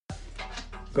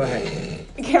Go ahead.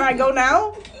 Can I go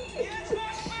now?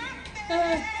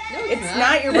 No, It's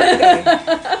not your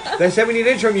birthday. They said we need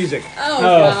intro music. Oh,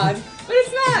 God. But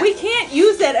it's not. We can't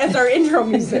use that as our intro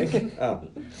music. Oh.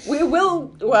 We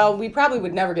will. Well, we probably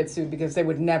would never get sued because they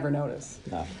would never notice.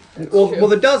 No. Well,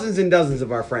 the dozens and dozens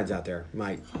of our friends out there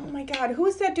might. Oh my God, who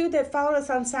is that dude that followed us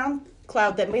on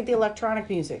SoundCloud that made the electronic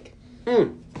music?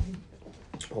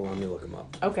 Hold on, let me look them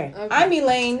up. Okay. I'm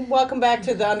Elaine. Welcome back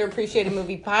to the Underappreciated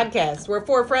Movie Podcast, where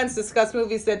four friends discuss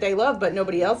movies that they love but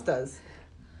nobody else does.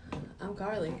 I'm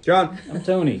Carly. John. I'm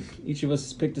Tony. Each of us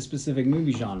has picked a specific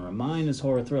movie genre. Mine is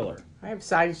horror thriller. I have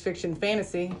science fiction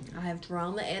fantasy. I have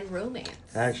drama and romance.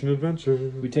 Action adventure.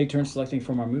 We take turns selecting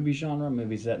from our movie genre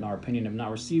movies that, in our opinion, have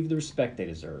not received the respect they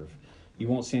deserve. You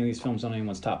won't see any of these films on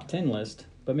anyone's top 10 list,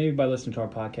 but maybe by listening to our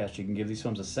podcast, you can give these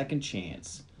films a second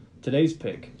chance. Today's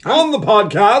pick. On the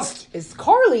podcast. Is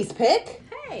Carly's pick?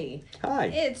 Hey. Hi.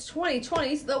 It's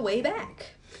 2020's The Way Back.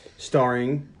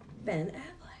 Starring Ben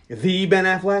Affleck. the Ben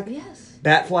Affleck. Yes.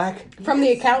 Batflack. From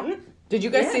The Accountant? Did you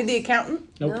guys see Yes. The Accountant?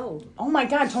 Nope. No. Oh my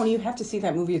God, Tony, you have to see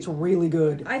that movie. It's really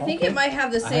good. I think it might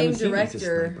have the I same haven't seen it.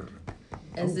 director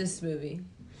as this movie.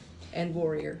 And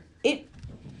Warrior.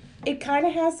 It kind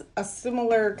of has a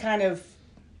similar kind of,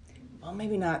 well,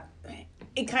 maybe not.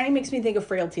 It kind of makes me think of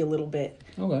Frailty a little bit.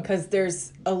 Okay. Because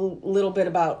there's a little bit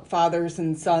about fathers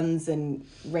and sons and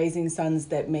raising sons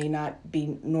that may not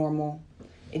be normal.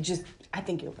 I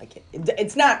think you'll like it.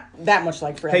 It's not that much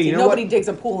like Frailty. Hey, you know Nobody what? digs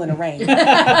a pool in the rain.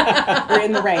 Or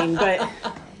in the rain, but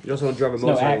You also don't drive a no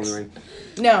motorcycle in axe. the rain.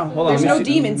 no. Hold on, there's let no me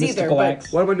see. demons either. Mystical But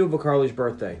axe. What am I doing for Carly's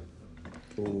birthday?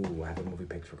 Ooh, I have a movie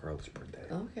picked for Carly's birthday.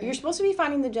 Okay. you're supposed to be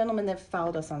finding the gentleman that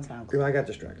followed us on SoundCloud. Girl, I got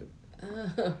distracted.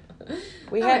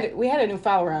 We had a new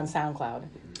follower on SoundCloud,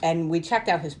 and we checked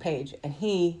out his page, and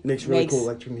he Makes really cool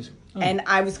electric music. And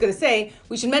I was going to say,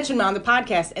 we should mention him on the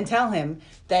podcast and tell him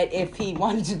that if he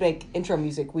wanted to make intro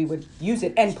music, we would use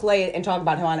it and play it and talk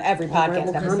about him on every All right, podcast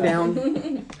well, episode. calm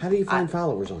down. How do you find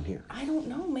followers on here? I don't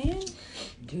know, man.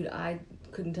 Dude, I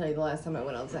couldn't tell you the last time I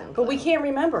went on SoundCloud. But we can't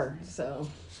remember. So.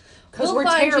 'Cause We'll we're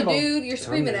find terrible. you, dude. You're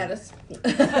screaming at us.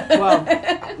 Well,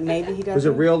 maybe he doesn't. Was it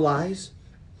Real Lies?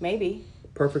 Maybe.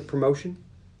 Perfect Promotion?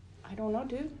 I don't know,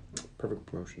 dude. Perfect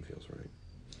Promotion feels right.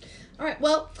 All right,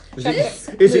 well, Is this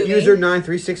it movie- user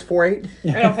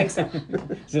 93648? I don't think so.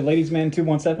 Is it Ladies Man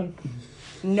 217?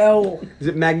 No. Is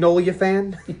it Magnolia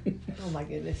Fan? Oh, my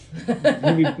goodness.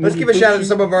 Let's give a shout out to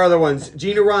some of our other ones.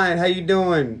 Gina Ryan, how you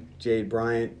doing? Jade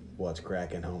Bryant, what's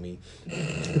cracking, homie?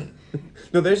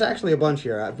 No, there's actually a bunch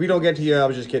here. If we don't get to you, I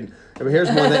was just kidding. But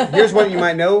here's one you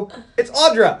might know. It's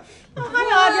Audra. Oh,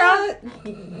 hi,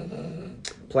 Audra.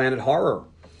 Planet Horror.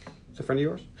 Is a friend of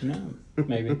yours? No,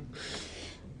 maybe.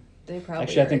 They probably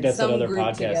Actually, I are think in that's that some other group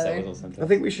podcast together. that was listening to. I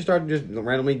think we should start just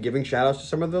randomly giving shout outs to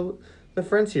some of the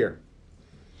friends here.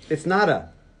 It's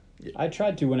Nada. I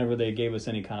tried to whenever they gave us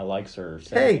any kind of likes or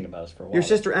said anything about us for a while. Your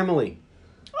sister Emily.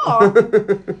 Aw.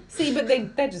 See, but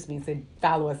that just means they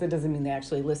follow us. It doesn't mean they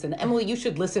actually listen. Emily, you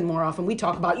should listen more often. We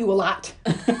talk about you a lot.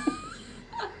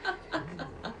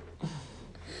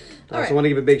 I also want to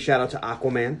give a big shout out to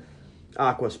Aquaman.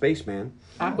 Aqua Spaceman.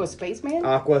 Aqua Spaceman?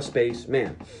 Aqua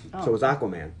Spaceman. Oh. So it's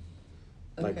Aquaman.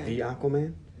 Like Okay. the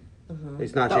Aquaman?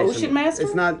 It's not The Jason. Ocean Master?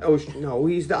 It's not Ocean. No,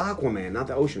 he's the Aquaman, not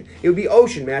the Ocean. It would be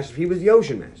Ocean Master if he was the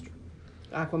Ocean Master.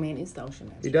 Aquaman is the ocean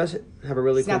master. He does have a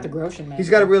really He's cool... not the Grosjean master. He's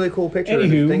got a really cool picture of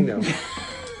his Anywho. thing, though.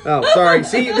 Oh, sorry.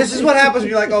 See, this is what happens when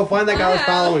you're like, oh, find that guy who's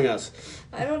following us.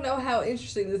 I don't know how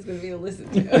interesting this is going to be to listen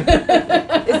to.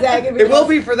 Is that going to be? It will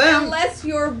be for them. Unless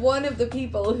you're one of the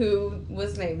people who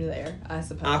was named there, I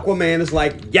suppose. Aquaman is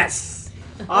like, yes.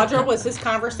 Audra, was this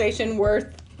conversation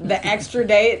worth the extra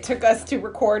day it took us to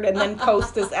record and then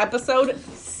post this episode?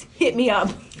 Hit me up.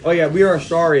 Oh, yeah, we are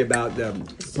sorry about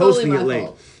It's totally posting my it late.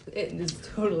 fault. It is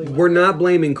totally my We're not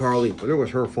blaming Carly, but it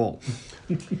was her fault.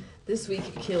 This week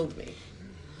it killed me.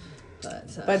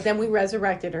 But then we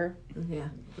resurrected her, yeah.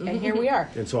 and here we are.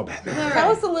 And so bad. All Tell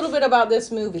right. us a little bit about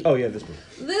this movie. Oh, yeah, this one.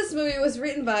 This movie was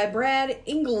written by Brad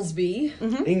Inglesby,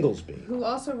 Inglesby. who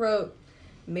also wrote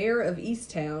Mayor of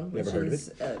Easttown, which Never heard of is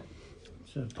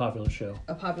It's a popular show.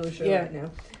 a popular show Yeah. right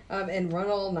now, and Run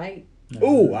All Night.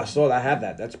 Ooh, I saw that. I have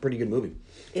that. That's a pretty good movie.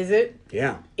 Is it?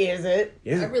 Yeah. Is it?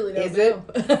 Yeah. I really don't Is know.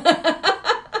 I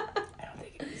don't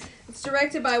think it is. It's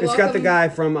directed by It's got the guy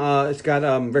from, it's got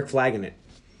Rick Flag in it.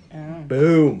 Oh.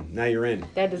 Boom. Now you're in.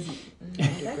 That doesn't.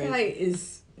 That guy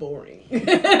is boring.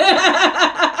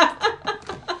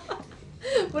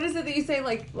 What is it that you say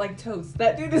like toast?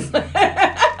 That dude is like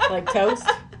Like toast,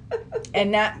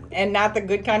 and not the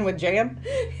good kind with jam.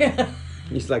 yeah.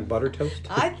 He's like butter toast.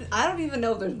 I don't even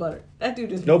know if there's butter. That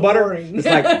dude is No butter? boring. It's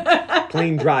like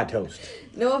plain dry toast.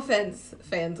 No offense,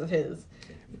 fans of his.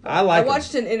 I I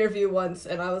watched an interview once,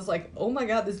 and I was like, "Oh my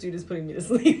god, this dude is putting me to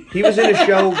sleep." He was in a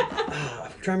show.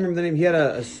 I'm trying to remember the name. He had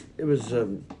it was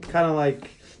kind of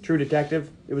like True Detective.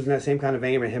 It was in that same kind of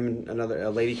vein. Where him and a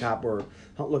lady cop were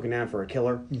looking out for a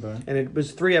killer. Okay. And it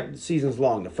was 3 seasons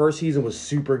long. The first season was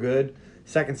super good.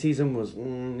 Second season was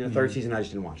the third season I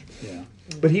just didn't watch. Yeah.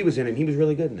 But he was in it. And he was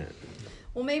really good in it.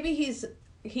 Well, maybe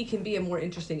he can be a more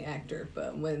interesting actor,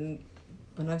 but when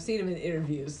I've seen him in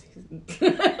interviews,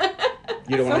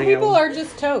 You don't want Some to hang out people with are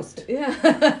just toast.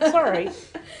 yeah. Sorry.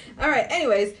 All right.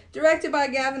 Anyways, directed by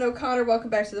Gavin O'Connor. Welcome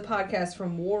back to the podcast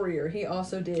from Warrior. He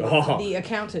also did Oh. The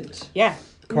Accountant. Yeah.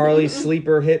 Carly's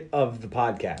sleeper hit of the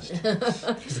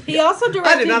podcast. He also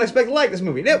directed. I did not expect to like this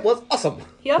movie. It was awesome.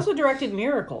 He also directed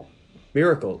Miracle.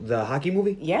 Miracle, the hockey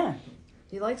movie. Yeah.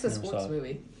 He likes a Never sports saw it.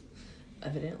 movie,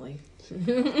 evidently.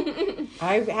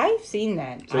 I've seen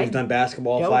that. So he's done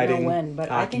basketball, don't fighting, know when,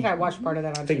 but I hockey. think I watched part of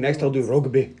that on I think TV next he'll do once.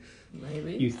 rugby.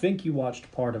 Maybe. You think you watched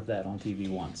part of that on TV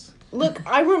once? Look,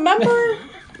 I remember.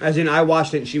 As in, I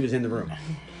watched it and she was in the room.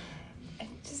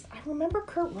 I remember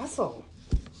Kurt Russell.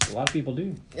 A lot of people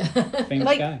do. Famous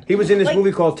Like- guy. He was in this Like-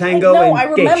 movie called Tango no, and I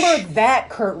remember Geish. that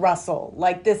Kurt Russell.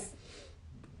 Like this.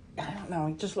 I don't know.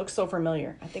 It just looks so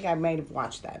familiar. I think I might have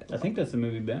watched that. I think that's the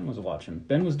movie Ben was watching.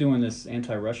 Ben was doing this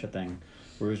anti-Russia thing,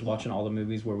 where he was watching all the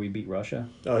movies where we beat Russia.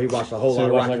 Oh, he watched a whole So lot he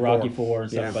of watched Rocky, like Rocky Four. 4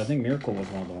 and stuff. Yeah. But I think Miracle was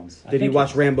one of the ones. Did he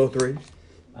watch Rambo 3?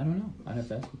 I don't know. I'd have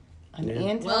to ask him. An Yeah.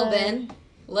 anti- Well, Ben,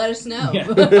 let us know. Yeah.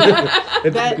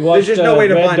 That- There's just no way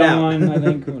to Red find Dawn, out. I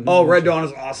think. Oh, Red Dawn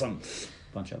is awesome.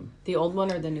 Bunch of them. The old one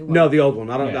or the new one? No, the old one.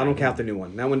 I don't Yeah. count the new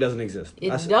one. That one doesn't exist.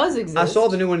 It I s- does exist. I saw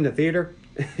the new one in the theater.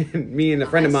 Me and a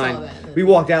friend of I saw mine, that. we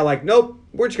walked out like, nope,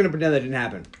 we're just going to pretend that didn't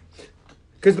happen.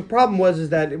 Because the problem was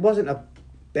that it wasn't a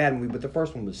bad movie, but the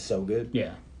first one was so good.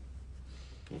 Yeah.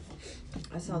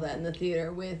 I saw that in the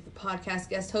theater with podcast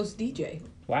guest host DJ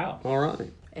Wow. All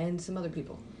right. and some other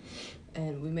people.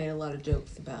 And we made a lot of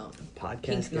jokes about Podcast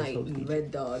Pink guest Knight host and DJ.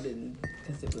 Red Dawn, and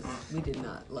because we did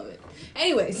not love it.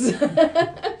 Anyways,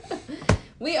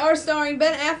 we are starring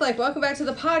Ben Affleck. Welcome back to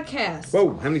the podcast.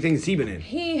 Whoa, how many things has he been in?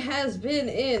 He has been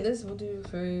in, this will do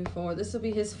 3, 4, this will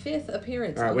be his 5th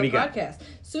appearance All right, on what the do you got? podcast.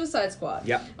 Suicide Squad.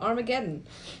 Yep. Armageddon.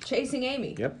 Chasing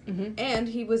Amy. Yep. And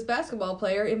he was basketball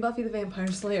player in Buffy the Vampire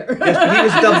Slayer. Yes, but he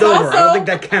was dubbed over. I don't also- think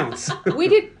that counts. We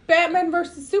did Batman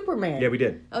versus Superman. Yeah, we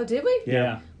did. Oh, did we?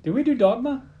 Yeah. Did we do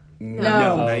Dogma? No,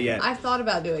 No. not yet. I thought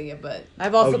about doing it, but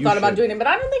I've also Oh, you thought about should. doing it, but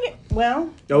I don't think it. Well,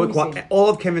 No, let me see. all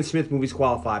of Kevin Smith's movies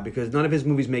qualify because none of his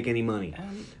movies make any money.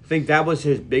 I think that was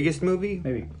his biggest movie,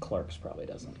 Maybe Clerks probably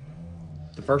doesn't.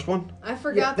 the first one. I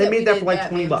forgot they that made we that did for like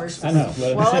Batman $20. versus- I know.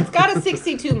 But Well, it's got a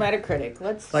 62 Metacritic.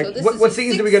 Let's. Like, this what is his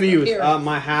scenes are we going to 6th use? appearance.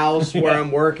 My house, where I'm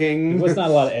it working. was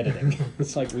not a lot of editing.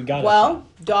 It's like we got Well,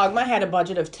 Dogma had a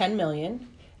budget of 10 million,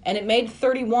 and it made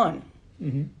 31.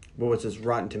 What was this?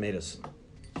 Rotten Tomatoes.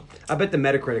 I bet the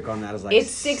Metacritic on that is like It's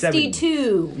 70.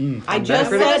 62. I On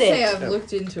just Metacritic? I want said to say it. I've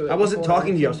looked into it. I wasn't before.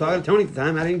 talking to you. I was talking to Tony at the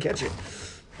time. I didn't catch it.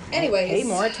 Anyways. Pay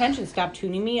more attention. Stop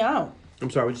tuning me out. I'm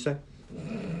sorry. What'd you say?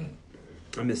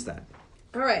 I missed that.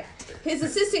 All right. His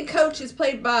assistant coach is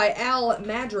played by Al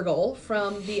Madrigal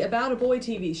from the About a Boy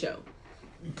TV show,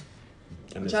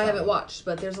 which I haven't watched,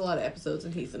 but therehed a lot of episodes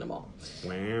and he's in them all.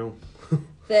 Wow.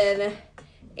 Then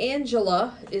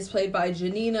Angela is played by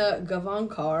Janina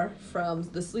Gavankar from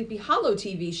the Sleepy Hollow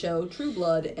TV show True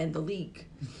Blood and The League.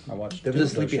 I watched. There two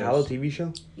was a of those Sleepy shows. Hollow TV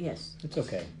show? Yes. It's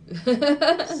okay.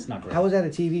 It's not great. How was that a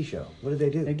TV show? What did they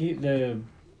do? They gave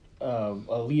a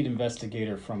lead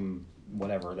investigator from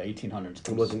whatever the 1800s.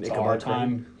 It wasn't to Ichabod our Crane?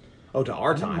 time. Oh, to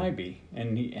our It time. might be,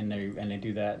 and they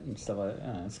do that and stuff like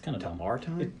that. It's kind of To dumb. our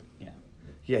time? Yeah,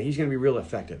 Yeah, he's going to be real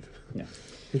effective. yeah.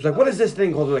 He's like, what is this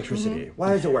thing called electricity?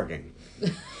 Why is it working?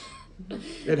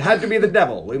 It had to be the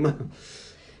devil. We must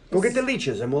go get the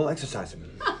leeches and we'll exercise him.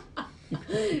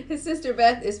 His sister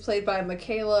Beth is played by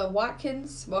Michaela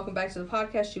Watkins. Welcome back to the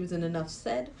podcast. She was in Enough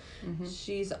Said.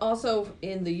 She's also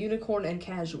in The Unicorn and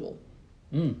Casual.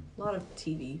 A lot of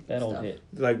TV That stuff. old hit.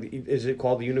 Like, is it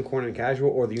called the Unicorn and Casual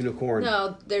or the Unicorn?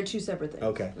 No, they're two separate things.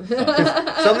 Okay.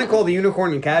 'Cause something called the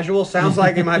Unicorn and Casual sounds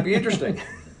like it might be interesting.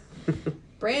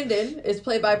 Brandon is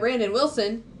played by Brandon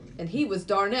Wilson, and he was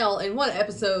Darnell in one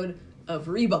episode of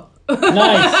Reba.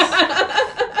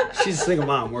 Nice. She's a single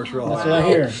mom, works real That's hard. what I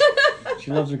hear. She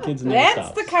loves her kids and never That's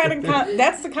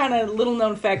stops. the kind of little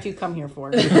known fact you come here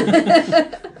for.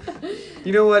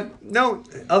 You know what? No,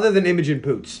 other than Imogen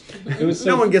Poots, It was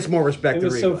so, no one gets more respect It than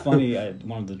was so Reba. funny.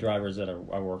 One of the drivers that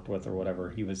I worked with or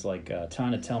whatever, he was like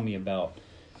trying to tell me about.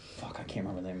 Fuck, I can't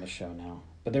remember the name of the show now.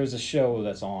 But there's a show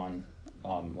that's on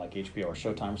like HBO or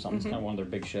Showtime or something. It's kind of one of their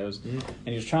big shows. And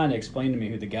he was trying to explain to me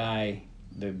who the guy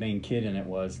the main kid in it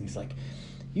was. And he's like,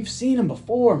 "You've seen him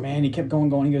before, man." He kept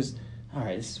going. He goes, "All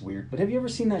right, this is weird, but have you ever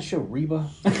seen that show Reba?"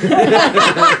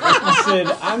 I said,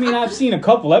 "I mean, I've seen a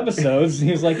couple episodes."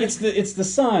 He was like, "It's the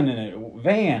son in it,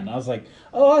 Van." I was like,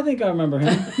 "Oh, I think I remember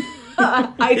him."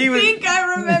 I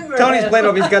remember. Tony's playing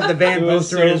up. He's got the band It was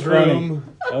poster in so his funny.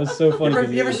 room. That was so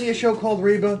funny. You ever see a show called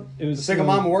Reba? It was The single so-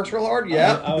 mom who works real hard?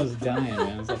 Yeah. I was dying, man.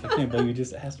 I was like, I can't believe you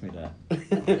just asked me that.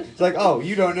 It's like, oh,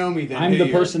 you don't know me then. I'm do the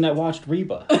you? person that watched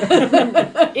Reba.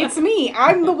 It's me.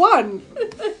 I'm the one.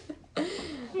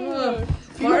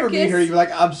 If you ever meet her, you're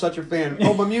like, I'm such a fan.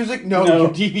 Oh, my music? No, No. your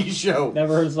TV show.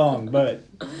 Never heard a song, but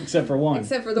except for one.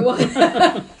 Except for the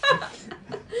one.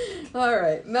 All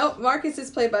right. Marcus is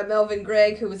played by Melvin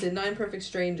Gregg, who was in 9 Perfect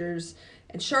Strangers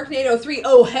and Sharknado 3.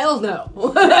 Oh, hell no.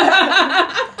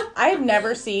 I have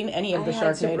never seen any of the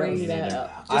Sharknadoes. that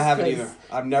up. I haven't just either.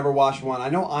 I've never watched one. I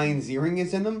know Ian Ziering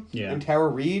is in them. Yeah. And Tara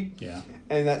Reid. Yeah.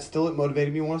 And that still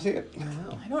motivated me to want to see it.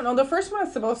 I don't know. The first one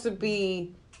is supposed to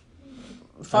be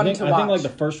fun to watch. I think like the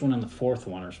first one and the fourth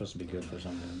one are supposed to be good for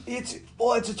something. It's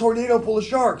a tornado full of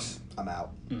sharks. I'm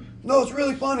out. No, it's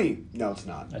really funny. No, it's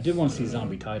not. I did want to see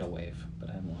Zombie Tidal Wave, but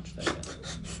I haven't watched that yet.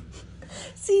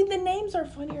 See, the names are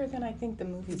funnier than I think the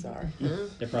movies are.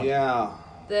 They're probably, Yeah.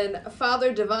 Then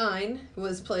Father Divine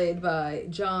was played by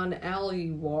John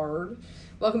Aluward.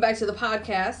 Welcome back to the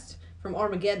podcast from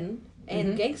Armageddon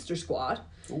and Gangster Squad.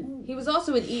 Ooh. He was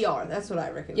also in ER. That's what I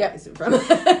recognize him from.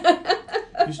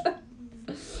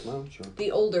 Well, sure.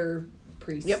 The older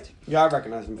priest. Yep. Yeah, I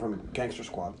recognize him from Gangster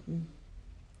Squad.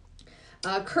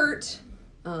 Kurt,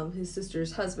 his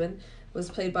sister's husband, was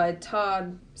played by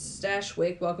Todd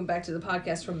Stashwick. Welcome back to the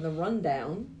podcast from The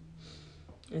Rundown.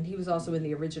 And he was also in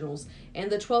the originals and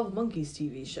the 12 Monkeys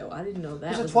TV show. I didn't know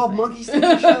that. There's was a 12 thing. Monkeys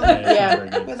TV show? Yeah. Very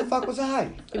good. Where the fuck was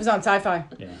I? It was on Sci-Fi.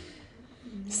 Yeah.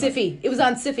 Syfy. It was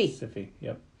on Syfy. Siffy.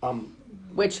 Yep.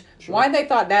 Which, Sure. why they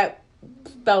thought that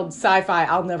spelled sci-fi,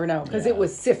 I'll never know. Because Yeah. it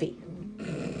was Syfy.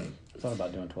 Thought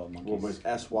about doing 12 Monkeys. What was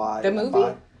SY? The movie?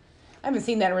 I haven't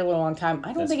seen that in a really long time. I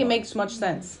don't That's think it fine. makes much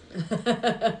sense.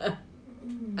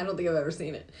 I don't think I've ever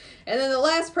seen it. And then the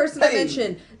last person I Hey.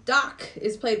 mentioned, Doc,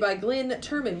 is played by Glenn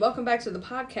Turman. Welcome back to the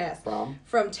podcast.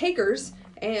 From Takers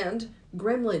and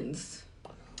Gremlins.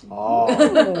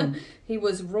 Oh. He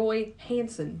was Roy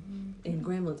Hansen in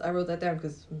Gremlins. I wrote that down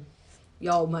because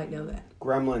y'all might know that.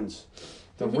 Gremlins.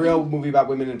 The real movie about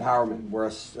women empowerment, where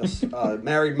a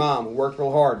married mom who worked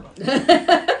real hard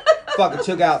fucking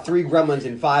took out 3 gremlins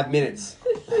in 5 minutes.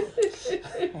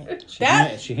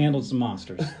 She handled some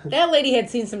monsters. That lady had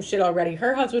seen some shit already.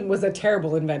 Her husband was a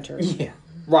terrible inventor. Yeah.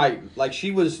 Right. Like,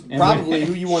 she was probably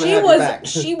who you want to She have your back.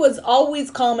 she was always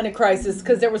calm in a crisis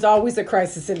because there was always a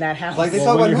crisis in that house. Like, they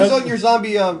Well, talk when about your who's on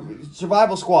your zombie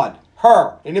survival squad.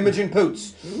 Her and Imogen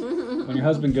Poots. When your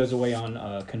husband goes away on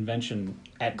a convention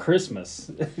at Christmas,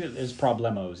 there's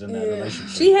problemos in that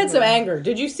relationship. She had some anger.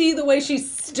 Did you see the way she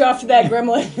stuffed that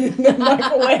gremlin in the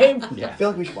microwave? I Yeah. feel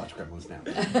like we should watch Gremlins now.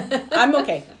 I'm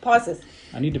okay. Pause this.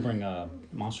 I need to bring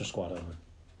Monster Squad over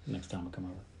next time I come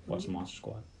over. Watch the Monster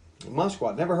Squad. Monster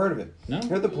Squad. Never heard of it. No? I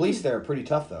heard the police there are pretty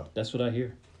tough, though. That's what I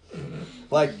hear.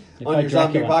 Like, They on fight your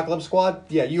zombie Dracula. apocalypse squad,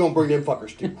 yeah, you gonna bring them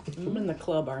fuckers too. I'm in the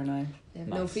club, aren't I? They have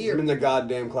no I'm fear. in the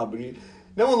goddamn club.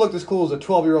 No one looked as cool as a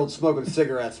 12-year-old smoking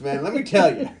cigarettes, man. Let me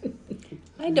tell you.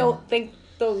 I don't think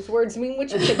those words mean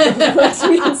what you think those words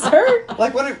mean, sir.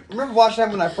 Like, I remember watching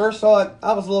that when I first saw it,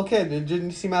 I was a little kid, and it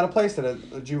didn't seem out of place that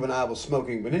a juvenile was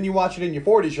smoking. But then you watch it in your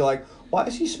 40s, you're like, why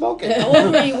is he smoking? How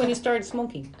old were you when you started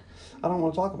smoking? I don't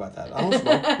want to talk about that. I don't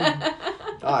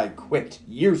smoke. I quit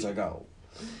years ago.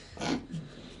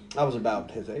 I was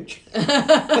about his age. That's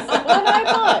what I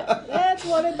thought. That's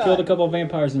what I Killed a thought. couple of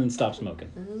vampires and then stopped smoking.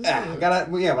 When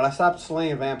I stopped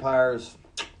slaying vampires,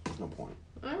 no point.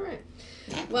 All right.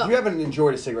 Well, You haven't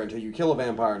enjoyed a cigarette until you kill a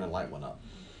vampire and then light one up.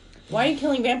 Why are you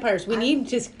killing vampires? We need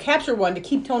to capture one to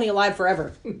keep Tony alive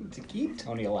forever. To keep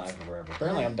Tony alive forever.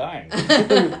 Apparently I'm dying.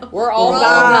 We're all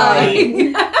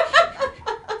dying.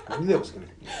 I knew that was going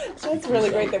to That's really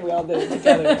great that we all did it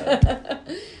together.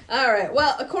 all right.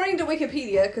 Well, according to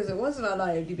Wikipedia, because it wasn't on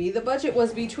IMDb, the budget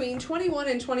was between $21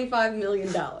 and $25 million.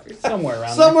 Somewhere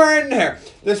around Somewhere in there.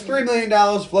 There's $3 million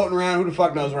floating around. Who the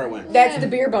fuck knows where it went? That's the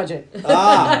beer budget.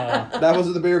 That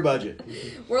was the beer budget.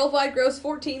 Worldwide gross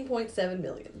 $14.7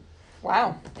 million.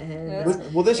 Wow.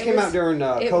 And Well, this It came was- out during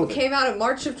it COVID. came out in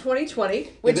March of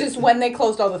 2020. Which is when they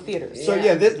closed all the theaters. So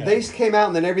Yeah. they came out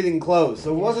and then everything closed.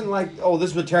 So it wasn't like, oh,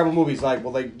 this was a terrible movie. It's like,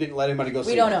 well, they didn't let anybody go see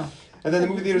it. We don't know. And then the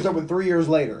movie theaters opened 3 years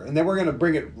later, and then we're gonna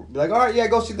bring it. Be like, all right, yeah,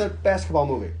 go see the basketball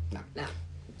movie. No.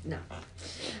 No.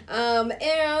 And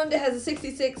it has a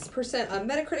 66% on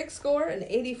Metacritic score, an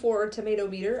 84 tomato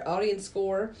meter, audience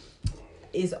score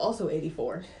is also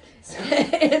 84.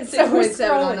 And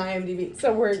 6.7 on IMDb.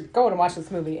 So we're going to watch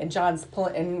this movie, and John's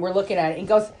and we're looking at it, and he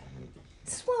goes,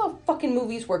 "This is one of the fucking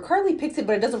movies where Carly picks it,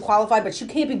 but it doesn't qualify, but she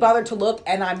can't be bothered to look."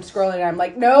 And I'm scrolling, and I'm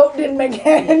like, "No, didn't make it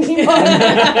anymore."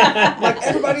 Like,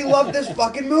 everybody loved this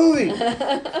fucking movie.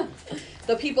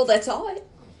 The people that saw it.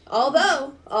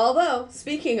 Although,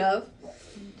 speaking of,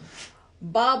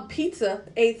 Bob Pizza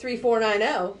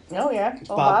 83490 Oh yeah,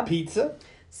 Bob Pizza.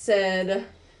 said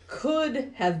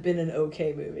could have been an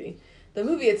okay movie. The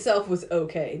movie itself was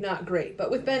okay, not great, but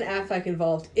with Ben Affleck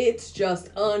involved, it's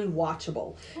just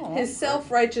unwatchable. His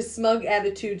self-righteous, smug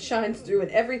attitude shines through in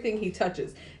everything he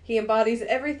touches. He embodies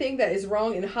everything that is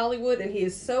wrong in Hollywood, and he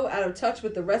is so out of touch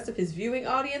with the rest of his viewing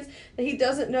audience that he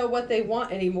doesn't know what they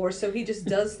want anymore, so he just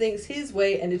does things his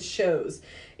way, and it shows.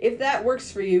 If that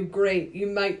works for you, great. You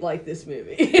might like this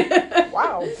movie.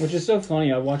 Wow. Which is so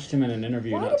funny. I watched him in an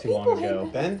interview Why not do too long people hate ago.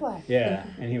 Ben? Affleck? Yeah,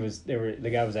 and the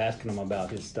guy was asking him about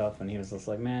his stuff, and he was just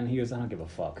like, man, he goes, I don't give a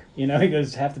fuck. You know, he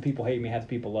goes, half the people hate me, half the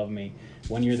people love me.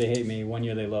 1 year they hate me, 1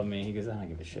 year they love me. He goes, I don't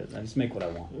give a shit. I just make what I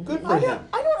want. Good for him.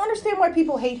 I don't understand why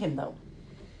people hate him though.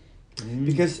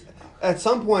 Because at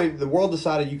some point, the world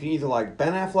decided you can either like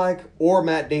Ben Affleck or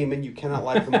Matt Damon. You cannot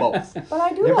like them both. But I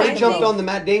do Everybody like jumped him. on the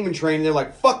Matt Damon train, and they're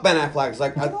like, fuck Ben Affleck. It's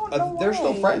like, don't know they're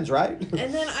still why. friends, right?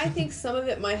 And then I think some of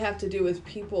it might have to do with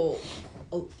people.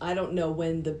 I don't know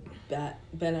when the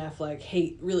Ben Affleck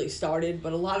hate really started,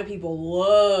 but a lot of people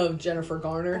love Jennifer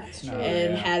Garner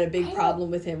and had a big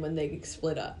problem with him when they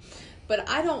split up. But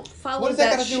I don't follow What does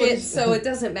that that gotta do with shit, this? so it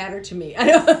doesn't matter to me. I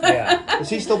don't. Yeah. Is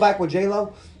he still back with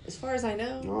J-Lo? As far as I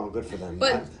know. Oh, good for them.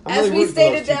 But I'm as really we rooting for those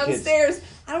stated two kids. downstairs,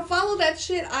 I don't follow that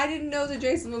shit. I didn't know that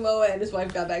Jason Momoa and his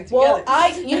wife got back together.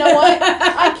 Well, you know what?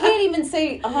 I can't even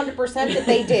say 100% that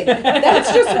they did.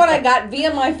 That's just what I got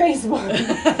via my Facebook.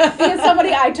 Via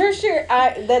somebody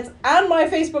that's on my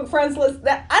Facebook friends list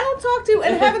that I don't talk to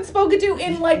and haven't spoken to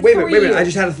in like Wait a 3 minute, years. I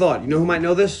just had a thought. You know who might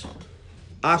know this?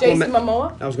 Jason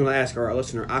Momoa? I was going to ask our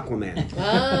listener, Aquaman.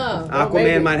 Oh. Aquaman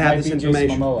maybe. might have Might this be Jason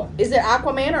information. Momoa. Is it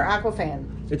Aquaman or Aquafan?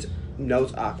 It's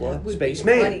Aqua, Would be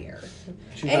spaceman. funnier.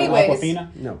 She's not Anyways,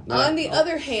 Aquafina? No. not on the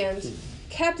other hand,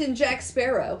 Captain Jack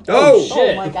Sparrow. Oh, shit.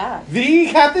 Oh my god. the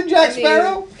Captain Jack I mean,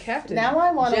 Sparrow? Captain. Now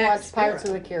I want to Jack watch Pirates of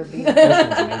Sparrow. the Caribbean.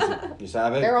 That one's amazing. You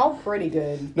saw it? They're all pretty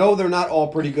good. No, they're not all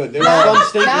pretty good. There's some Not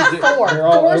stinkers. Thor. They're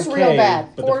all Thor's okay, real bad.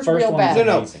 but the Thor's first real one is bad.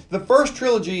 No, amazing. the first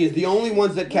trilogy is the only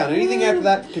ones that count. Anything after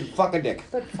that can fuck a dick.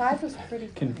 But 5 was pretty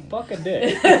Can good. fuck a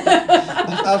dick.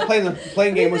 I was playing the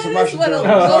playing game with some That is Russians what earlier.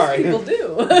 most Sorry. people do.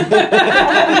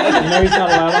 You know he's not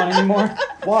allowed on anymore?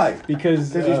 Why? Because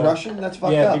Because he's Russian? That's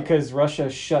fucked yeah, up. because Russia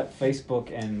shut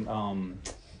Facebook and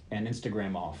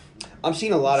Instagram off. I'm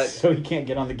seeing a lot of... So he can't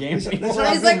get on the game That's anymore.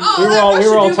 what He's like, oh, We were that all- we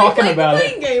Russian were all dude talking played about the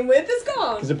it. playing game with is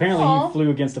gone. Because apparently Aw. he flew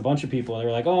against a bunch of people. They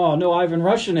were like, oh, no Ivan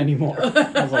Russian anymore. I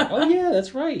was like, oh, yeah,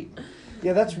 that's right.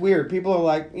 Yeah, that's weird. People are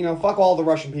like, fuck all the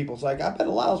Russian people. It's like, I bet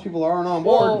a lot of those people aren't on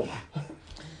board. Well,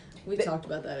 We talked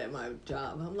about that at my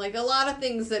job. I'm like, a lot of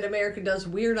things that America does,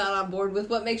 we're not on board with.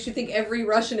 What makes you think every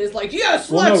Russian is like, yes,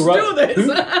 let's do this?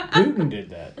 Putin did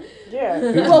that. yeah.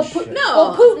 Putin Well, shit. No.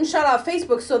 Well, Putin shut off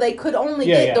Facebook so they could only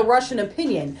Yeah, get yeah. the Russian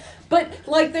opinion. But,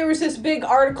 like, there was this big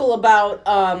article about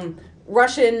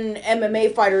Russian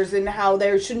MMA fighters and how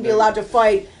they shouldn't be allowed to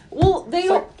fight. Well, they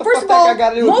like, the first fuck of that all, guy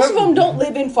gotta do with most of Putin? them don't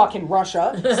live in fucking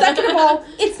Russia. Second of all,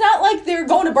 it's not like they're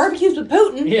going to barbecues with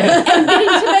Putin Yeah. and getting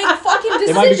to make fucking decisions.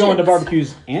 They might be going to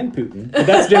barbecues and Putin, but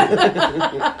that's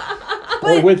different.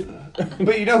 Or with...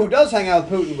 But you know who does hang out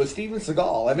with Putin was Steven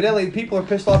Seagal. Evidently, people are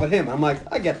pissed off at him. I'm like,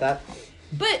 I get that.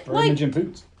 But, Or like, Jim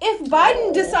Poots. if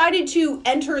Biden decided to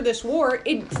enter this war,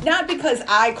 it's not because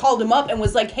I called him up and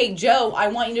was like, hey, Joe, I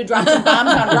want you to drop some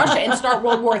bombs on Russia and start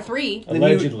World War III.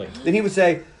 Allegedly. Then he would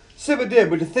say, Sibba did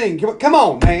with the thing. Come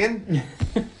on, man.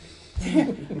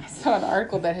 I saw an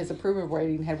article that his approval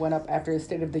rating had went up after his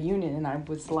State of the Union, and I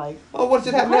was like, Oh, what's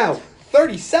it have now?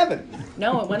 37.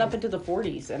 no, it went up into the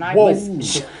 40s, and I Whoa. was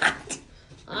shocked.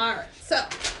 All right, so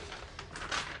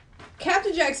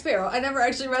Captain Jack Sparrow. I never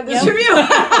actually read this Yep. review.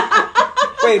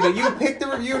 Wait a minute, you picked the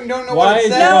review and don't know Why what it is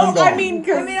says? that No, ongoing? I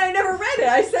mean, I never read it.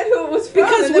 I said who it was from.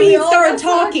 because and then we all started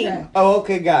got talking. sidetracked. Oh,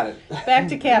 okay, got it. Back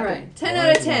to All Captain. right, 10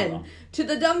 out of 10. To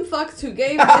the dumb fucks who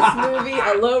gave this movie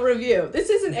a low review. This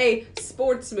isn't a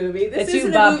sports movie. This It's you,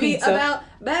 isn't Bob a movie Pizza. about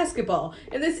basketball.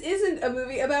 And this isn't a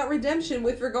movie about redemption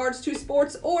with regards to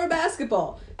sports or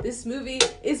basketball. This movie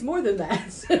is more than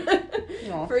that.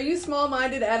 Aw. For you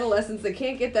small-minded adolescents that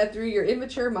can't get that through your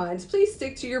immature minds, please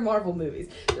stick to your Marvel movies.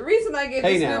 The reason I gave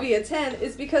Hey, this now. movie a 10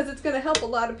 is because it's going to help a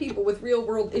lot of people with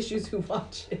real-world issues who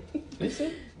watch it. Is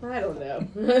it? I don't know.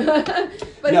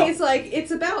 But No. he's like,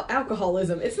 it's about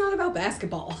alcoholism. It's not about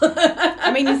basketball.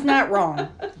 I mean, he's not wrong.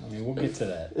 I mean, we'll get to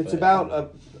that. It's but-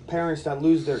 about parents that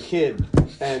lose their kid,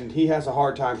 and he has a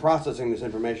hard time processing this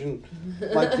information,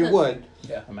 like you would,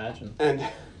 Yeah, imagine. and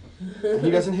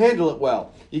he doesn't handle it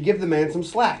well. You give the man some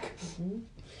slack.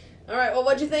 All right, well,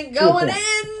 what'd you think going in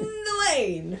the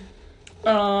lane?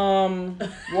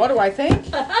 What do I think?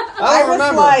 I was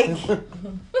remember. like,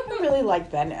 I really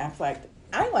like Ben Affleck.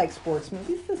 I like sports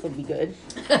movies. This will be good.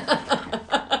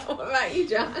 What about you,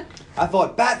 John? I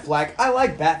thought Batfleck. I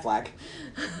like Batfleck.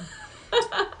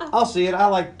 I'll see it.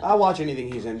 I'll watch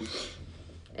anything he's in.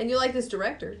 And you like this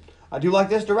director? I do like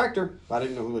this director. I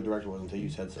didn't know who the director was until you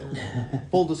said so.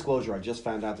 Full disclosure, I just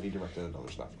found out that he directed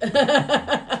other stuff.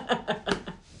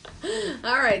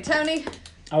 All right, Tony.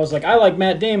 I was like, I like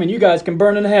Matt Damon. You guys can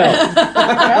burn in hell.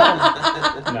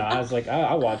 No, I was like,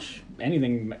 I watch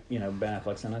anything, Ben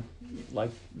Affleck's in. I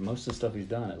like most of the stuff he's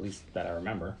done, at least that I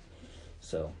remember.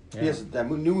 So, yeah. Yes, that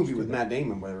new movie with Matt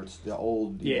Damon, whether it's the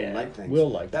old Yeah, Night things. Will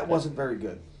liked that that. wasn't very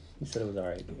good. He said it was all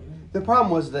right. The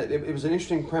problem was that it was an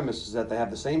interesting premise, is that they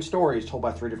have the same stories told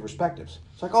by 3 different perspectives.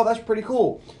 It's like, oh, that's pretty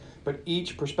cool. But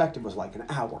each perspective was like an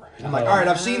hour. I'm like, all right,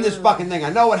 I've seen this fucking thing. I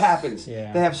know what happens.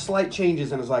 Yeah. They have slight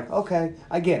changes, and it's like, okay,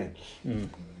 I get it.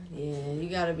 Yeah, you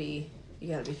gotta be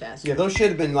faster. Yeah, those should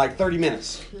have been like 30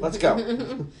 minutes. Let's go.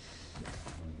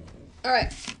 All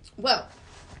right. Well,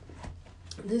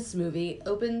 this movie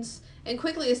opens and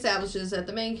quickly establishes that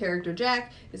the main character,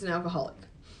 Jack, is an alcoholic.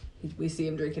 We see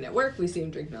him drinking at work. We see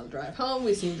him drinking on the drive home.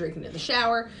 We see him drinking in the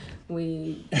shower.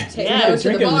 We go to the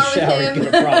drinking in the bar shower with is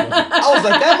a him. problem. I was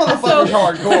like, that motherfucker's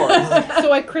hardcore.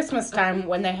 So at Christmas time,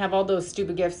 when they have all those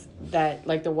stupid gifts that,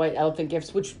 like the white elephant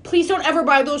gifts, which please don't ever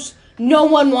buy those. No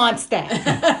one wants that.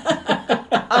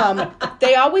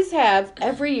 They always have,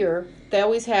 every year, they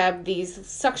always have these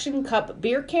suction cup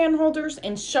beer can holders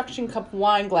and suction cup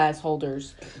wine glass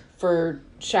holders for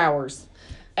showers.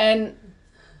 And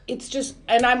it's just,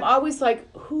 and I'm always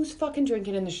like, who's fucking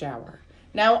drinking in the shower?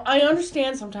 Now, I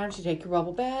understand sometimes you take your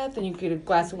bubble bath and you get a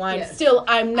glass of wine. Yes. Still,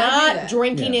 I'm not that.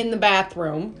 drinking Yeah. in the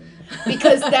bathroom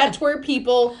because that's where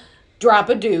people drop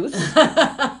a deuce.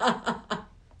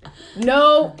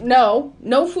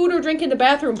 No food or drink in the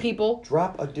bathroom, people.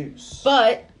 Drop a deuce.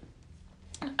 But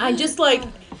I just like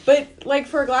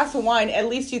for a glass of wine, at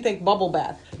least you think bubble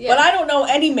bath. Yeah. But I don't know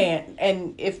any man,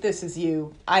 and if this is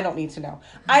you, I don't need to know.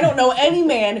 I don't know any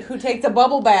man who takes a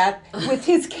bubble bath with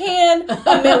his can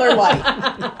of Miller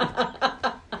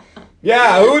Lite.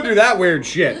 Yeah, who would do that weird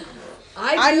shit?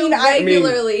 I mean,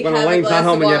 regularly when have a Elaine's glass not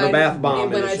home of and you have a wine bath bomb,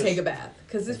 when and I it's take just- a bath.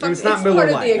 Because it's it's not part Miller of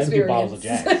the Lite. That'd be bottles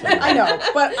experience. of Jack. I know,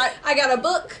 but I got a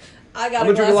book. I got I'm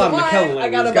a gonna drink a glass lot of of wine. McKellen. I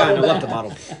got a This guy bubble left the bath.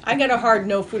 bottle. I got a hard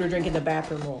no food or drink in the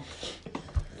bathroom rule.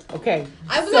 Okay.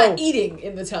 I'm so, not eating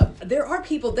in the tub. There are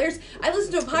people. I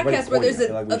listened to a podcast where Everybody's pointing. I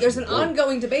feel like we there's should an point.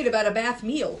 ongoing debate about a bath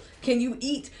meal. Can you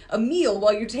eat a meal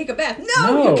while you take a bath? No,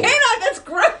 No. you cannot. That's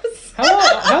gross.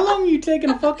 How long are you taking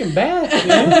a fucking bath?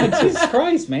 Like, Jesus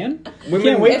Christ, man. You Women-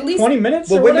 can't wait At least- 20 minutes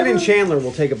Well, or women whatever? in Chandler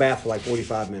will take a bath for like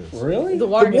 45 minutes. Really? the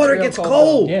water, The water real gets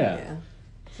cold. Yeah. Yeah.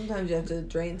 Sometimes you have to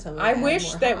drain some of it. I add wish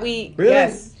more that hot. we Really?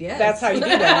 yes, Yes. that's how you do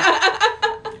that.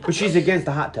 But she's against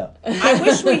the hot tub. I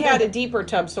wish we had a deeper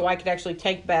tub so I could actually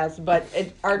take baths, but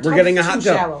our tub's getting a too hot tub.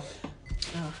 shallow.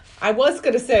 I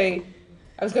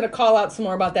was gonna call out some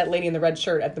more about that lady in the red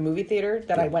shirt at the movie theater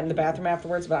that I went in the bathroom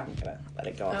afterwards, but I'm gonna let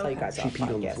it go. I'll tell you guys She off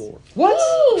peed on the podcast. floor.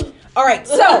 What? All right,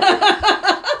 so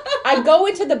I go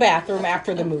into the bathroom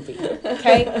after the movie.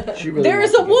 Okay, She really there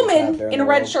is wants a to get this out woman there in a the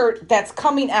red world. shirt that's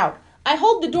coming out. I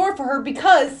hold the door for her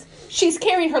because she's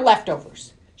carrying her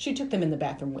leftovers. She took them in the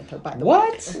bathroom with her, by the way.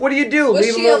 What? What do you do? Was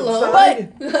Leave she them alone?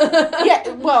 outside? Yeah,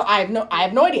 well, I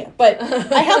have no idea, but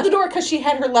I held the door because she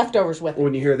had her leftovers with her.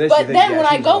 When you hear this, you But think, then yeah, when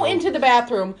I she's go alone. into the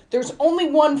bathroom, there's only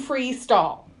one free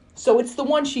stall. So it's the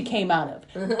one she came out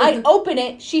of. I open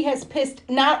it, she has pissed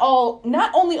not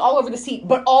only all over the seat,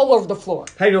 but all over the floor.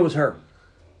 How do you know it was her?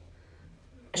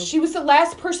 She was the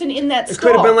last person in that It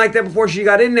stall. could have been like that before she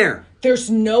got in there. There's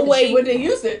no She way wouldn't have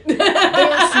used it.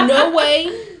 there's no way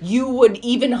you would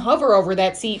even hover over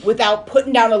that seat without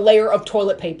putting down a layer of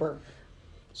toilet paper.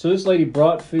 So this lady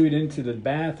brought food into the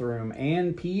bathroom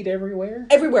and peed everywhere?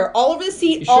 Everywhere, all over the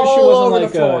seat, You sure all she wasn't over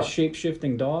like the floor. a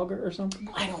shape-shifting dog or something?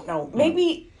 I don't know.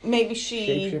 Maybe she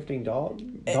Shape-shifting dog?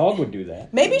 Dog would do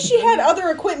that. maybe she had other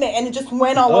equipment and it just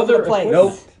went all over Other the place.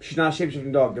 equipment? Nope. She's not a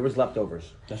shape-shifting dog. There was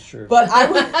leftovers. That's true. But I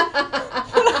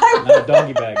would Not a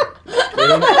doggy bag. I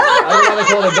don't know why they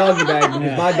call it a doggy bag because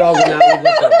Yeah. my dog would not leave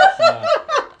leftovers.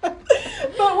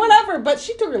 but whatever. bathroom, but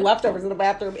she took her leftovers in the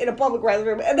bathroom in a public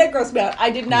restroom, and that grossed me out. I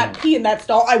did not pee in that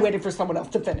stall. I waited for someone else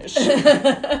to finish.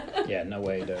 Yeah, no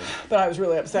way, dude. But I was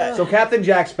really upset. So Captain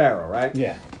Jack Sparrow, right?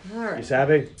 Yeah. All You right.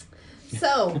 savvy?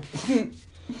 So,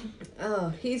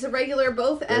 he's a regular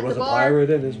both There at was the a bar pirate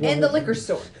in his and the wallet. liquor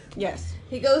store. Yes.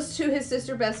 He goes to his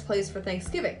sister Beth's place for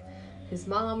Thanksgiving. His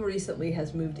mom recently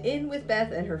has moved in with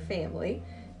Beth and her family,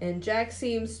 and Jack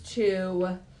seems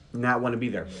to, Not want to be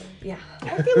there. yeah.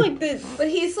 I feel like this. But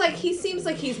he seems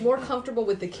like he's more comfortable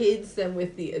with the kids than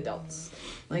with the adults.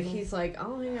 Like, he's like,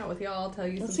 I'll hang out with y'all, I'll tell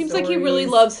you some It seems stories. like he really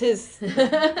loves his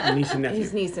Niece and nephew.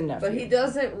 his niece and nephew. But he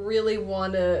doesn't really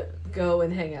want to go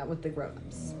and hang out with the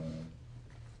grown-ups.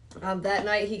 That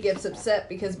night he gets upset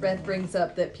because Beth brings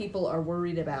up that people are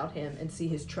worried about him and see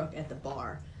his truck at the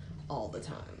bar all the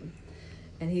time.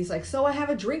 And he's like, so I have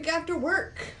a drink after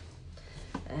work.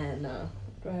 And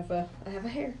I have a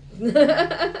hair.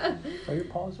 Are your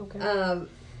paws okay?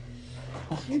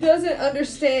 He doesn't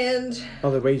understand. Oh,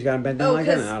 the way he's got him bent down Oh, like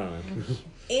that? 'cause- I don't know.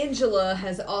 Angela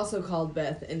has also called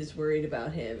Beth and is worried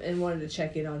about him and wanted to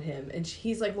check in on him. And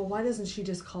he's like, well, why doesn't she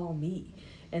just call me?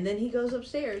 And then he goes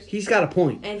upstairs He's got a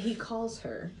point. and he calls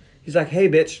her. He's like, hey,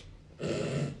 bitch.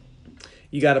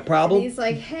 You got a And problem? he's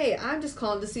like, hey, I'm just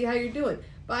calling to see how you're doing.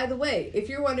 By the way, if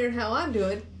you're wondering how I'm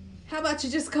doing, how about you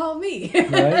just call me?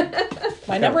 Right?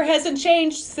 My number hasn't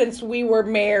changed since we were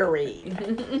married.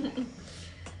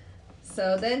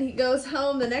 So then he goes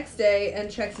home the next day and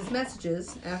checks his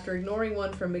messages. After ignoring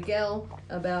one from Miguel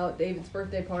about David's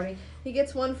birthday party, he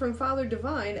gets one from Father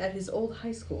Divine at his old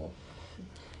high school.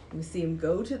 We see him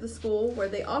go to the school where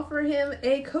they offer him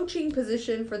a coaching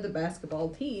position for the basketball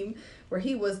team, where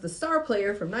he was the star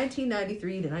player from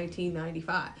 1993 to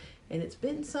 1995. And it's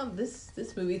been this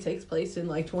movie takes place in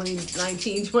like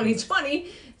 2019, 2020,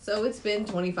 so it's been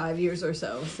 25 years or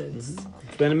so since.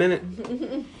 It's been a minute.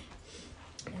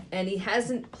 And he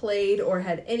hasn't played or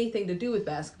had anything to do with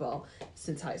basketball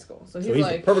since high school. So he's, So he's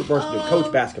like, the perfect person to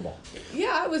coach basketball.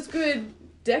 yeah, I was good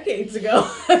decades ago.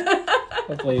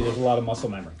 Hopefully there's a lot of muscle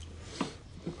memory.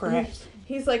 Perhaps.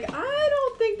 He's like, I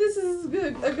don't think this is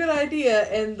a good idea.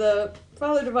 And the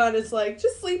Father Divine is like,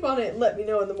 just sleep on it and let me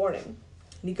know in the morning.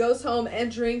 And he goes home and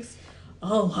drinks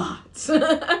a lot.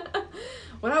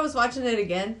 When I was watching it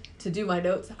again to do my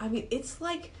notes, I mean, it's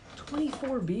like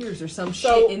 24 beers or some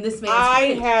So shit in this man's I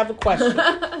fridge. have a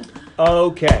question.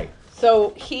 Okay.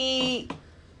 So he,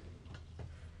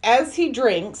 as he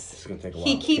drinks, It's gonna take a while.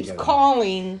 he keeps Together.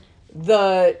 calling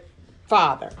the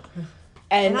father,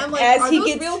 And I'm like, as are he those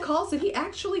gets real calls? Did he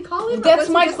actually call him? Or That's was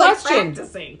he my just, like, question.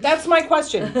 practicing? That's my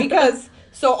question. Because,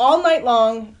 so all night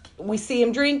long, we see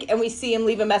him drink and we see him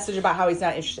leave a message about how he's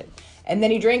not interested. And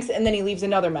then he drinks and then he leaves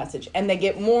another message. And they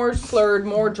get more slurred,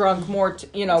 more drunk, more,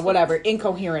 whatever,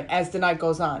 incoherent as the night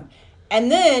goes on.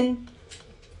 And then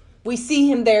we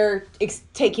see him there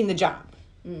taking the job.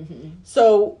 Mm-hmm.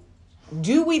 So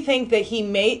do we think that he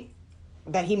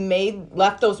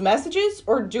left those messages,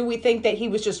 or do we think that he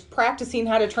was just practicing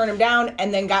how to turn him down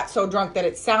and then got so drunk that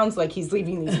it sounds like he's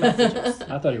leaving these messages?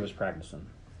 I thought he was practicing,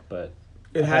 but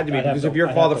It had to be, I'd have because to- if you're I'd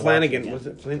have Father to watch Flanagan, it was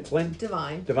it Flynn?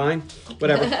 Divine. Divine?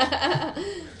 Whatever.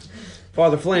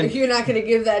 Father Flynn. You're not gonna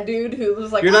give that dude who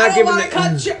was like, You're not I don't giving want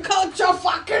to the- cut your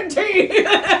fucking teeth.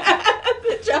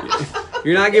 The job.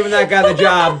 You're not giving that guy the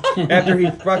job after he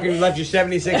fucking left you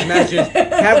 76 messages.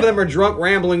 Half of them are drunk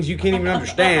ramblings you can't even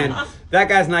understand. That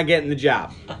guy's not getting the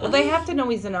job. Well, they have to know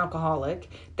he's an alcoholic.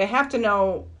 They have to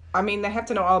know, they have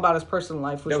to know all about his personal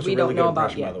life, which That was we a really don't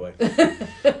know good about impression,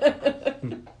 yet. by the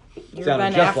way. Your Sounded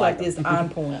Ben just Affleck like him. is on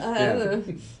point.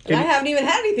 And I haven't even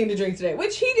had anything to drink today,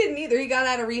 which he didn't either. He got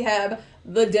out of rehab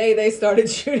the day they started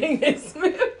shooting this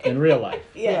movie. in real life.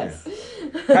 Yes.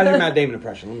 How's your Matt Damon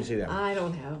impression? Let me see that. I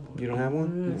don't have one. You don't have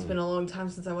one? It's been a long time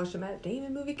since I watched a Matt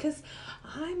Damon movie because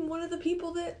I'm one of the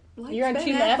people that likes You're on Ben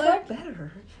Team Affleck Affleck?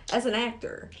 better as an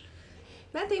actor.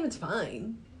 Matt Damon's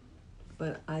fine,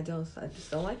 but I just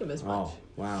don't like him as much. Oh,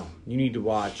 wow. You need to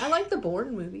watch. I like the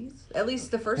Bourne movies, at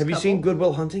least the first. Have you couple. seen Good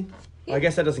Will Hunting? Well, I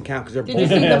guess that doesn't count because they're Did both you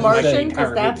see The the Martian? entire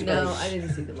 'Cause that's movie. No, I didn't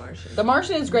see The Martian. The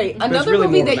Martian is great. it's Another really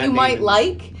movie more of that a you Matt might Damon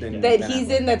like than that Ben he's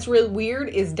Affleck. in that's real weird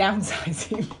is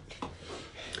Downsizing.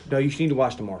 No, you should need to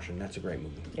watch The Martian. That's a great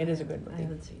movie. It is a good I movie.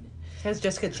 haven't seen it. It has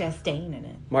Jessica Chastain in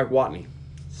it. Mark Watney,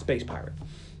 space pirate.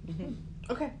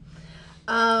 Okay.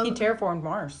 He terraformed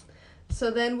Mars. So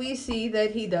then we see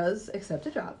that he does accept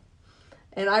a job.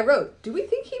 And I wrote, do we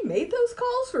think he made those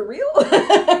calls for real?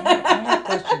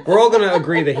 We're all going to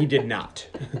agree that he did not,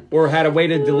 or had a way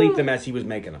to delete them as he was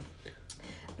making them.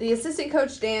 The assistant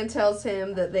coach, Dan, tells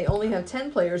him that they only have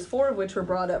 10 players, 4 of which were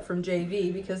brought up from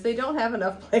JV because they don't have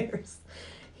enough players.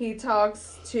 he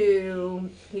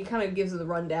kind of gives the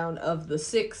rundown of the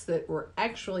 6 that were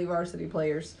actually varsity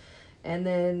players. And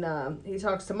then he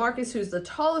talks to Marcus, who's the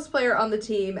tallest player on the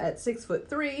team at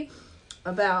 6'3",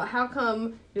 about how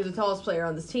come you're the tallest player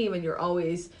on this team and you're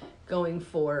always going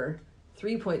for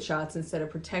 3-point shots instead of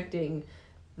protecting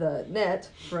the net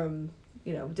from,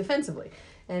 defensively.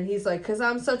 And he's like, because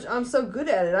I'm so good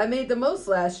at it. I made the most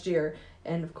last year.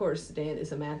 And of course, Dan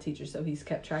is a math teacher, so he's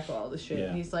kept track of all this shit. Yeah.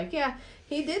 And he's like, yeah,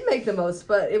 he did make the most,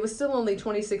 but it was still only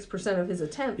 26% of his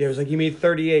attempts. Yeah, it was like he made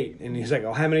 38, and he's like,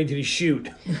 "Oh, how many did he shoot?"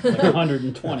 Like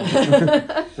 120.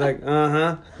 It's like,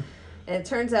 uh-huh. And it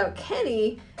turns out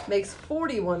Kenny makes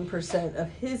 41% of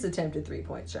his attempted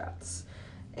 3-point shots.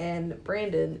 And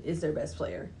Brandon is their best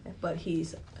player, but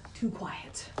he's too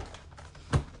quiet.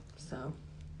 So,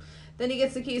 then he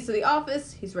gets the keys to the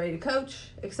office. He's ready to coach,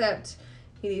 except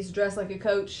he needs to dress like a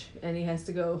coach, and he has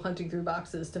to go hunting through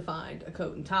boxes to find a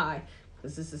coat and tie.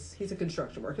 Because he's a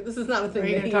construction worker. This is not a thing Are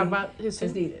you that going he to talk about his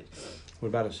has suit? needed. What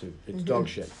about a suit? It's dog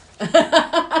shit.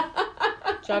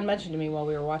 John mentioned to me while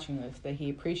we were watching this that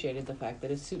he appreciated the fact that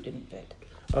his suit didn't fit.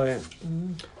 Oh, yeah.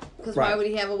 Because Right. why would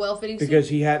he have a well-fitting suit?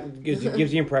 Because it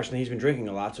gives the impression that he's been drinking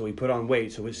a lot, so he put on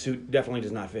weight, so his suit definitely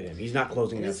does not fit him. He's not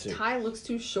closing And that his suit. tie looks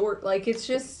too short. Like, it's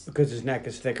just... Because his neck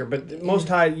is thicker. But most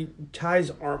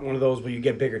ties aren't one of those where you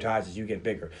get bigger ties as you get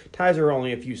bigger. Ties are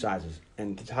only a few sizes,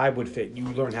 and the tie would fit. You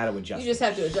learn how to adjust. You just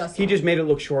have to adjust He it. just made it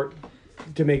look short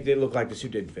to make it look like the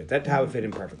suit didn't fit. That tie would fit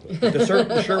him perfectly. But the shirt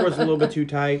was a little bit too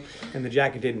tight, and the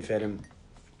jacket didn't fit him.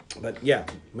 But yeah,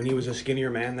 when he was a skinnier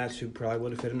man, that suit probably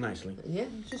would have fit him nicely. Yeah.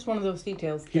 It's just one of those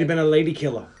details. He'd have been a lady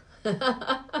killer.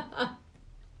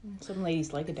 Some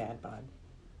ladies like a dad bod.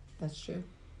 That's true.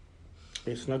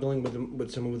 Yeah, snuggling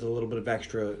with someone with a little bit of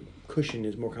extra cushion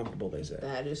is more comfortable, they say.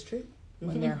 That is true.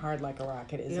 When they're hard like a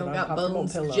rock, it is You an don't got uncomfortable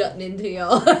bones pillow. jutting into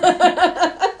y'all.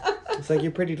 It's like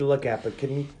you're pretty to look at, but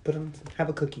can you have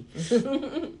a cookie?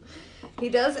 He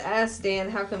does ask Dan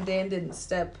how come Dan didn't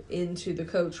step into the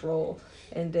coach role.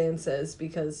 And Dan says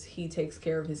because he takes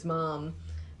care of his mom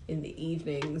in the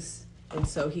evenings. And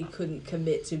so he couldn't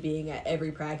commit to being at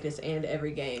every practice and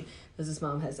every game because his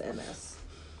mom has MS.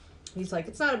 He's like,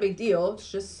 it's not a big deal.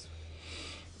 It's just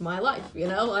my life,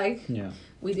 Like, Yeah.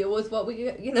 we deal with what we,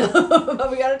 what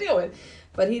we got to deal with.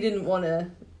 But he didn't want to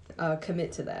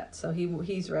commit to that. So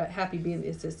he's happy being the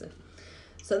assistant.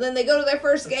 So then they go to their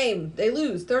first game. They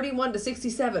lose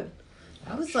 31-67.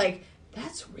 I was like,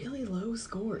 that's really low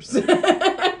scores.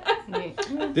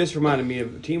 This reminded me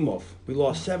of Teen Wolf. We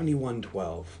lost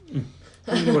 71-12.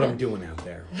 I don't know what I'm doing out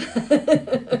there.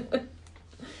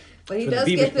 But he So does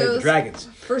the Beavers get played the those Dragons.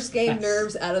 first game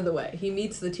nerves out of the way. He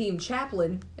meets the team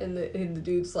chaplain, and the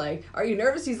dude's like, are you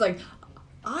nervous? He's like,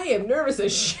 I am nervous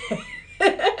as shit.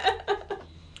 I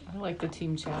like the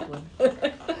team chaplain.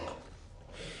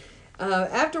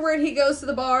 Afterward, he goes to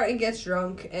the bar and gets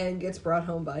drunk and gets brought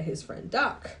home by his friend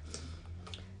Doc.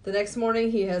 The next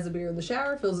morning, he has a beer in the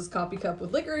shower, fills his coffee cup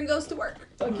with liquor, and goes to work.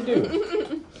 Like you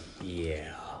do.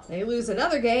 Yeah. They lose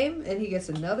another game, and he gets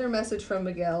another message from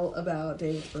Miguel about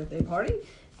David's birthday party.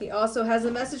 He also has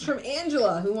a message from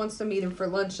Angela, who wants to meet him for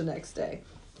lunch the next day.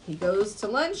 He goes to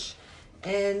lunch,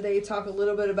 and they talk a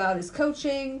little bit about his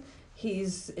coaching.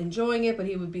 He's enjoying it, but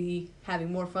he would be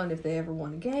having more fun if they ever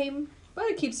won a game. But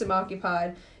it keeps him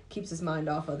occupied, keeps his mind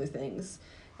off other things.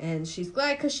 And she's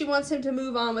glad because she wants him to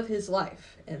move on with his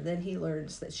life. And then he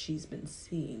learns that she's been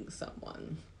seeing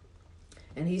someone.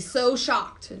 And he's so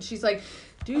shocked. And she's like,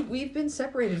 dude, we've been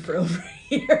separated for over a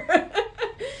year.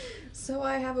 So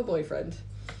I have a boyfriend.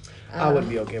 I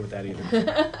wouldn't be okay with that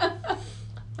either.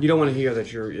 You don't want to hear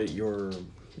that your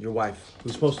wife,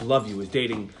 who's supposed to love you, is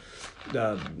dating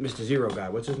Mr. Zero guy.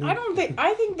 What's his name?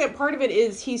 I think that part of it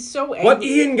is he's so angry. What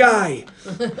Ian guy?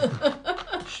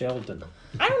 Sheldon.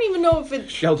 I don't even know if it's...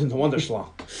 Sheldon the Wonderslaw.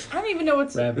 I don't even know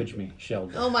what's... Ravage me,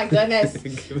 Sheldon. Oh my goodness.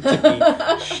 Give it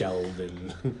to me,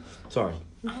 Sheldon. Sorry.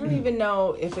 I don't even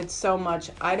know if it's so much,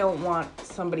 I don't want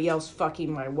somebody else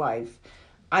fucking my wife.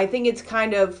 I think it's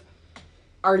kind of,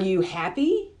 are you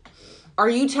happy? Are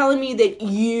you telling me that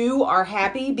you are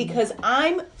happy? Because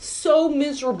I'm so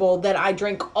miserable that I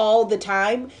drink all the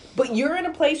time, but you're in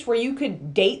a place where you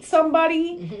could date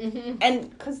somebody. And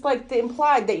because like the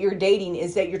implied that you're dating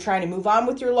is that you're trying to move on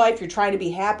with your life, you're trying to be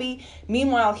happy.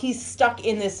 Meanwhile, he's stuck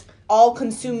in this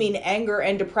all-consuming anger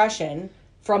and depression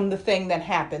from the thing that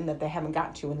happened that they haven't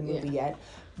gotten to in the movie yet.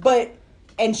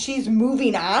 And she's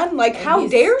moving on? Like, And how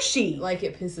he's- dare she? Like,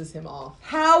 it pisses him off.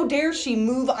 How dare she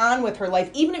move on with her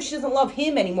life? Even if she doesn't love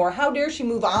him anymore, how dare she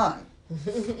move on?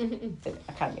 It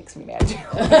kind of makes me mad, too.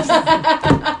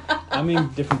 I mean,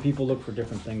 different people look for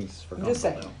different things for I'm just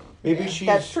comfort, saying. Maybe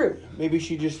That's true. Maybe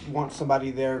she just wants somebody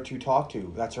there to talk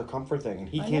to. That's her comfort thing, and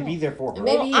he can't be there for her.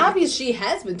 Maybe Well, obviously she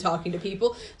has been talking to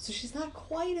people, so she's not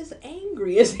quite as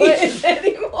angry as he is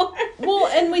anymore. Well,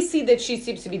 and we see that she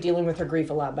seems to be dealing with her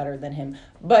grief a lot better than him.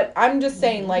 But I'm just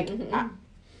saying, like,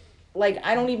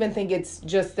 I don't even think it's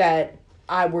just that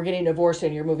we're getting divorced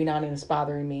and you're moving on and it's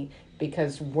bothering me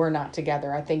because we're not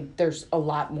together. I think there's a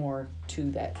lot more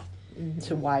to that,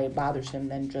 to why it bothers him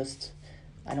than just,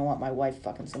 I don't want my wife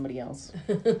fucking somebody else.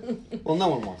 Well, no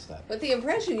one wants that. But the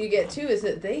impression you get too is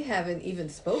that they haven't even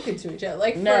spoken to each other.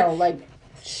 Like No, like,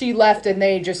 she left and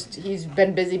he's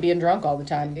been busy being drunk all the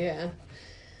time. yeah.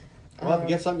 Well, if you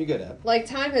get something you're good at. Like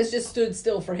time has just stood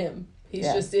still for him. He's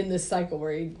Yeah. just in this cycle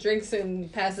where he drinks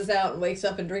and passes out and wakes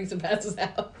up and drinks and passes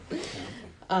out.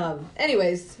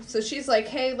 Anyways, so she's like,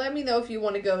 hey, let me know if you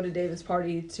want to go to David's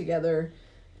party together.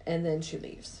 And then she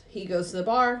leaves. He goes to the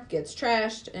bar, gets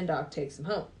trashed, and Doc takes him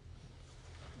home.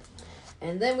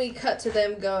 And then we cut to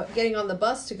them getting on the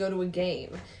bus to go to a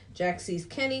game. Jack sees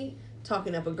Kenny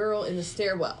talking up a girl in the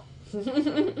stairwell.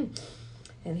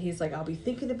 And he's like, I'll be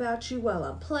thinking about you while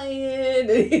I'm playing.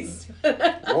 And he's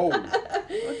Whoa.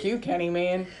 Fuck you, Kenny,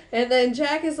 man. And then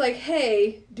Jack is like,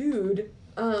 hey, dude,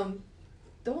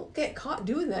 don't get caught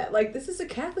doing that. Like, this is a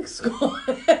Catholic school.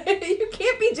 You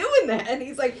can't be doing that. And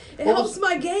he's like, it helps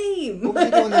my game. What was he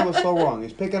doing that was so wrong?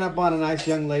 He's picking up on a nice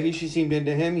young lady. She seemed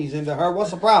into him. He's into her. What's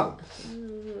the problem?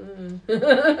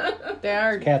 They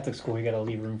are. Catholic school, you gotta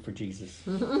leave room for Jesus.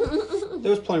 There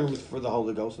was plenty of room for the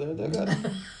Holy Ghost there. They're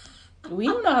good. We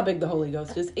don't know how big the Holy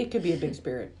Ghost is. It could be a big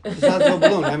spirit. Besides the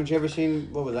balloon. Haven't you ever seen,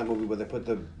 what was that movie where they put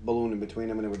the balloon in between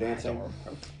them and they were dancing?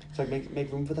 It's like,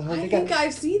 make room for the Holy I Ghost. think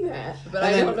I've seen that, but And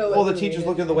I then don't know what all the movie teachers it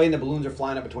look the other way and the balloons are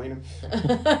flying up between them.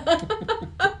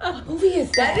 What movie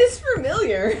is That is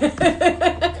familiar.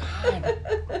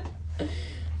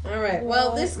 All right.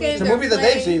 Well, this game It's a movie that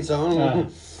they've seen, so I don't know.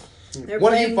 They're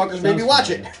One of you playing fuckers maybe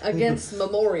watch it. against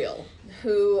Memorial,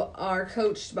 who are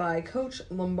coached by Coach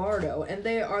Lombardo, and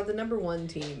they are the #1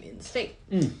 team in the state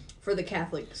for the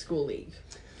Catholic School League.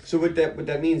 So what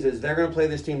that means is they're going to play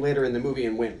this team later in the movie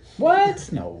and win.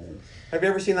 What? No. Have you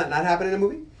ever seen that not happen in a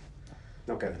movie?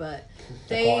 Okay. But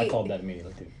I called that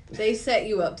immediately, too. they set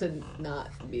you up to not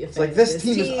be a fan. It's like, this of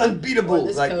team is or unbeatable. this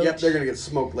It's like, coach. yep, they're going to get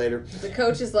smoked later. The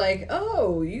coach is like,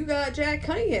 oh, you got Jack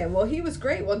Cunningham. Well, he was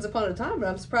great once upon a time, but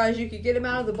I'm surprised you could get him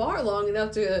out of the bar long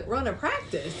enough to run a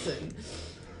practice.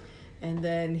 And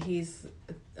then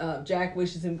Jack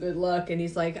wishes him good luck, and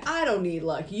he's like, I don't need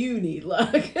luck. You need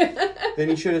luck. Then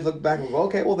he should have looked back and go,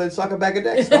 okay, well, then suck a bag of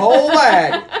dicks. The whole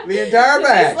bag. The entire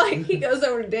bag. It's like, he goes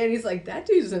over to Dan, he's like, that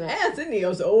dude's an ass, isn't he? He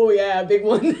goes, oh, yeah, big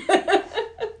one.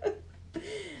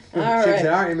 All Shake said,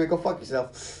 right. all right, man, go fuck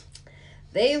yourself.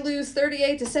 They lose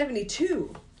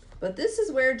 38-72. But this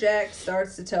is where Jack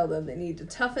starts to tell them they need to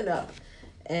toughen up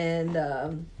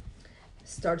and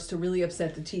starts to really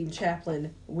upset the team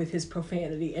chaplain with his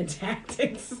profanity and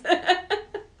tactics.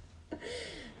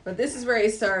 But this is where he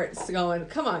starts going,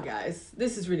 come on, guys.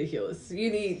 This is ridiculous. You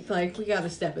need, we got to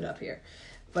step it up here.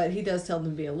 But he does tell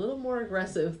them to be a little more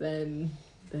aggressive than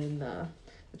the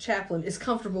chaplain is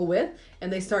comfortable with,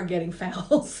 and they start getting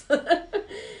fouls.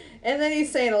 And then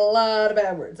he's saying a lot of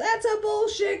bad words. That's a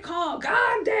bullshit call.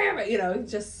 God damn it.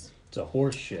 Just... It's a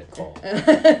horse shit call.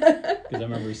 Because I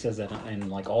remember he says that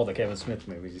in all the Kevin Smith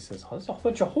movies. He says, oh, it's a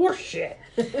bunch of horse shit.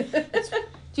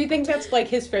 Do you think that's like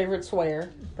his favorite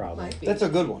swear? Probably. Might be. That's a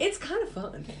good one. It's kind of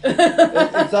fun.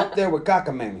 It's up there with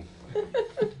cockamamie.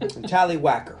 And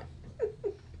tallywhacker.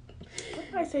 What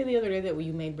did I say the other day that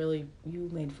you made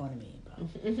fun of me about?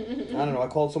 I don't know. I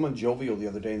called someone jovial the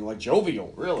other day, and they're like,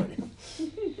 jovial? Really? I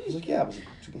was like, yeah.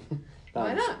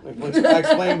 Why not? I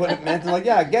explained what it meant. They're like,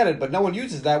 yeah, I get it, but no one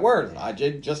uses that word. I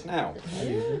did just now.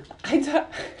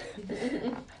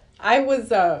 I was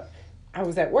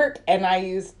at work and I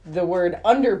used the word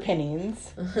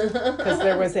underpinnings because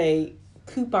there was a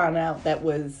coupon out that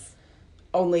was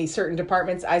only certain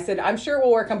departments. I said, I'm sure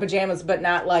we'll work on pajamas, but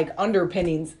not like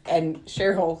underpinnings. And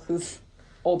Cheryl, who's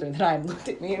older than I am, looked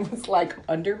at me and was like,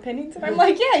 underpinnings? And I'm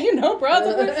like, yeah,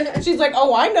 bro. She's like,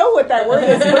 oh, I know what that word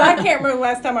is, but I can't remember the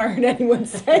last time I heard anyone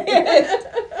say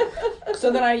it.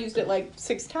 So then I used it like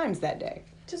 6 times that day.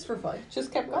 Just for fun.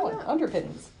 Just kept going.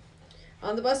 Underpinnings.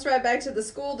 On the bus ride back to the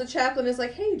school, the chaplain is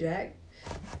like, hey, Jack,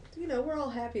 we're all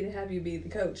happy to have you be the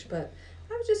coach, but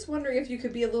I was just wondering if you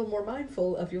could be a little more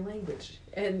mindful of your language.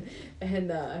 And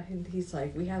he's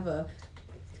like, we have a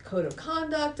code of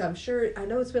conduct. I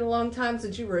know it's been a long time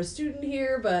since you were a student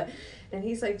here, and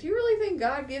he's like, do you really think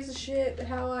God gives a shit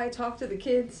how I talk to the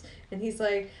kids? And he's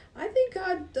like, I think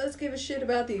God does give a shit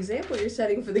about the example you're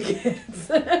setting for the kids.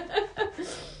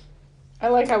 I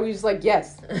like how he's like,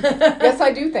 yes. Yes,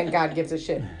 I do think God gives a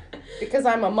shit. Because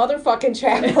I'm a motherfucking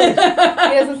chaplain. He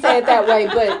doesn't say it that way,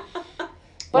 but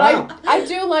Wow. I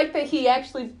do like that he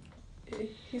actually,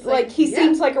 He's he yeah.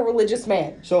 seems like a religious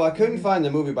man. So I couldn't find the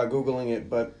movie by Googling it,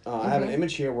 but I have an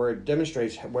image here where it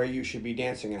demonstrates where you should be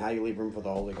dancing and how you leave room for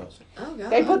the Holy Ghost. Oh god.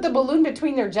 They put the balloon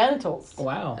between their genitals.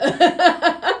 Wow.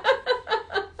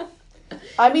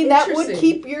 I mean, that would Interesting.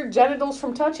 keep your genitals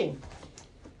from touching,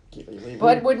 You leave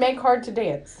but room, would make hard to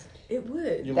dance. It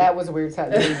would. you That was a weird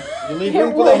sound. you leave It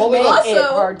room for the would Holy make Ghost. it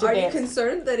Also, hard to are dance. you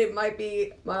concerned that it might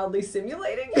be mildly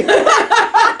simulating? It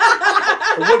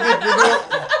would be- you're doing-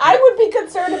 I would be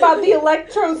concerned about the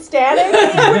electrostatic.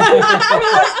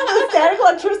 The static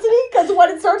electricity, because when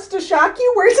it starts to shock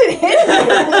you, where's it hit?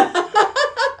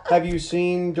 Have you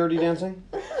seen Dirty Dancing?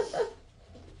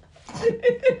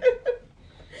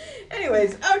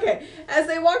 Anyways, okay. As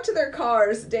they walk to their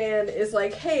cars, Dan is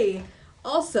like, hey,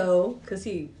 also, because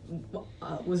he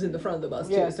was in the front of the bus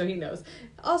too, Yeah. so he knows.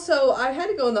 Also, I had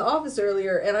to go in the office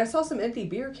earlier, and I saw some empty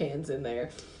beer cans in there.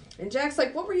 And Jack's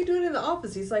like, what were you doing in the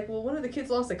office? He's like, well, one of the kids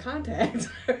lost a contact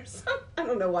or something. I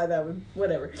don't know why that would,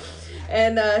 whatever.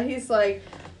 And he's like,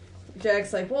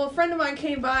 Jack's like, well, a friend of mine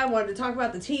came by and wanted to talk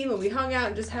about the team, and we hung out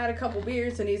and just had a couple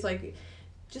beers, and he's like,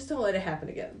 just don't let it happen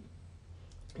again.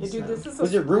 Dude, this is a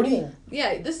Was it Rudy? school.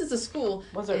 Yeah, this is a school.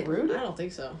 Was it Rudy? I don't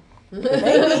think so. Maybe.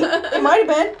 It might have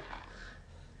been.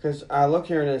 Because I look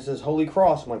here and it says Holy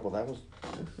Cross. I'm like, well, that was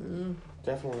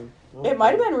definitely. It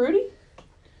might have been Rudy.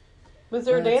 Was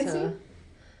there That's, dancing?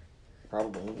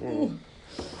 Probably. Mm.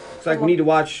 It's like we need to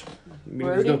watch.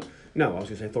 Rudy? No, I was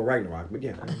gonna say Thor Ragnarok, but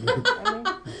yeah,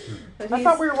 I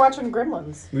thought we were watching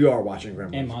Gremlins. we are watching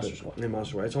Gremlins. And Monster Squad. And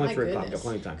Monster Squad. It's only My 3 o'clock. goodness. Got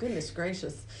plenty of time. Goodness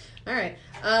gracious. All right.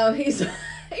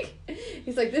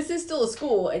 He's like, this is still a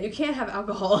school, and you can't have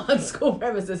alcohol on school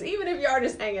premises, even if you are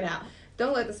just hanging out.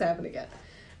 Don't let this happen again.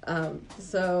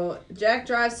 So Jack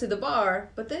drives to the bar,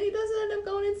 but then he doesn't end up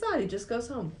going inside. He just goes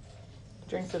home.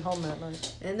 Drinks at home that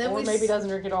night. And then Or maybe doesn't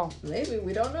drink at all. Maybe,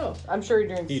 we don't know. I'm sure he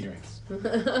drinks. He drinks.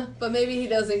 But maybe he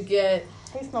doesn't get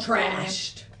He's not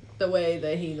trashed the way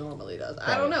that he normally does.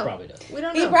 I don't know. Probably does. We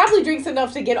don't He know. probably drinks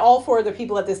enough to get all 4 of the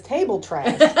people at this table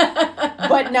trashed,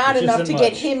 but not Which enough isn't to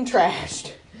get much. him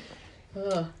trashed.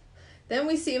 Ugh. Then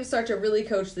we see him start to really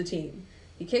coach the team.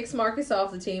 He kicks Marcus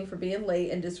off the team for being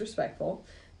late and disrespectful.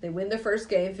 They win their first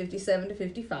game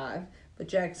 57-55, but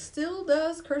Jack still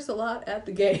does curse a lot at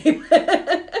the game.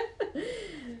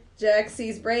 Jack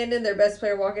sees Brandon, their best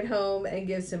player, walking home and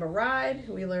gives him a ride.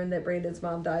 We learn that Brandon's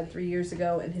mom died 3 years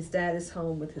ago and his dad is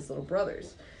home with his little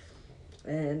brothers.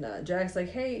 And Jack's like,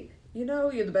 hey, you know,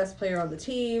 you're the best player on the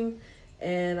team,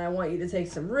 and I want you to take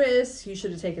some risks. You should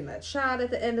have taken that shot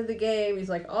at the end of the game. He's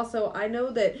like, also, I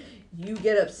know that you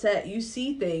get upset. You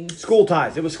see things. School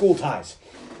ties. It was school ties.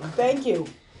 Thank you.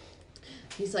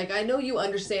 He's like, I know you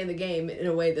understand the game in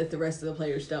a way that the rest of the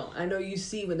players don't. I know you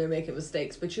see when they're making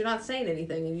mistakes, but you're not saying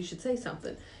anything, and you should say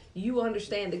something. You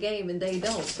understand the game, and they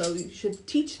don't, so you should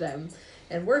teach them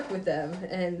and work with them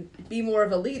and be more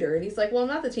of a leader. And he's like, well, I'm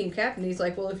not the team captain. He's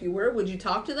like, well, if you were, would you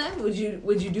talk to them? Would you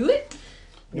do it?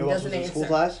 You know who else was in school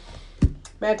ties?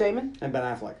 Matt Damon? And Ben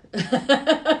Affleck.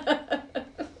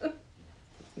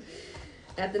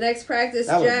 At the next practice,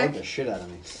 That would bug Jack the shit out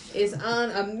of me. is on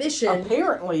a mission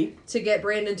Apparently. to get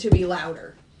Brandon to be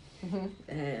louder.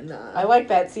 And I like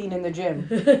that scene in the gym.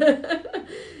 and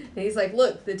he's like,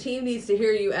 look, the team needs to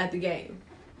hear you at the game.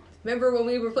 Remember when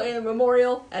we were playing the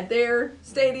Memorial at their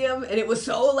stadium and it was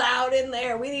so loud in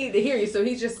there? We need to hear you. So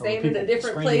he's just standing in people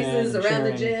different screaming places and around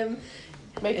the cheering. gym.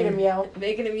 Making and him yell.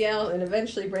 Making him yell. And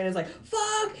eventually Brandon's like,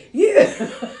 fuck you.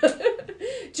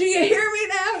 Do you hear me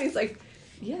now? And he's like,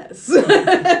 yes.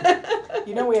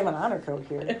 You know we have an honor code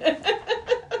here.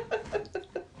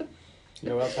 You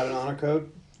know what else had an honor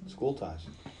code? School ties.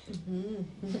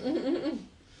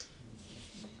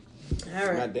 All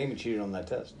right. Matt Damon cheated on that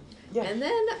test. Yeah. And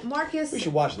then Marcus. We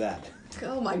should watch that.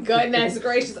 Oh my goodness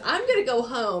gracious. I'm going to go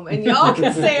home and y'all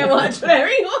can stay and watch whatever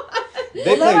you want. They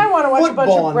Well, then played I want to watch a bunch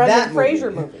football of in Brendan that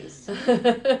Fraser movie. movies.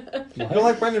 You don't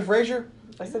like Brendan Fraser?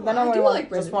 I said, then I I want do to like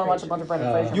just Brendan want to watch a Fraser. bunch of Brendan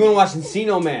Oh. Fraser. You want to watch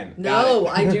Encino Man? No,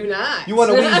 Got it. I do not. You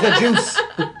want to wheeze the juice?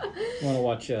 Want to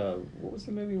watch, what was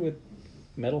the movie with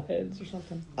Metalheads or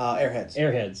something? Airheads.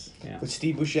 Airheads, yeah. With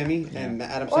Steve Buscemi and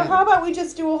Adam Or Sandler. how about we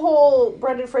just do a whole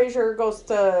Brendan Fraser goes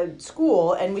to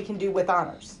school and we can do with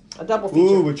honors. A double feature.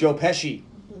 Ooh, with Joe Pesci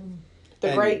The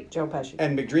and- great Joe Pesci.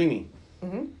 and McDreamy.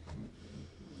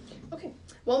 Okay.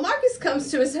 Well, Marcus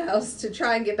comes to his house to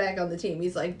try and get back on the team.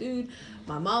 He's like, dude,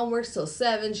 my mom works till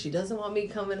 7. She doesn't want me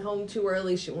coming home too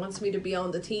early. She wants me to be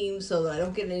on the team so that I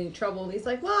don't get in any trouble. And he's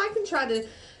like, well, I can try to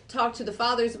talk to the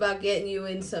fathers about getting you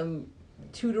in some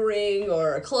tutoring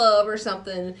or a club or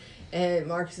something. And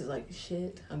Marcus is like,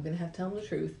 shit, I'm going to have to tell him the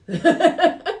truth.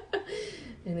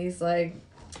 And he's like,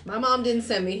 my mom didn't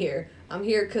send me here. I'm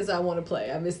here because I want to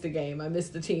play. I missed the game. I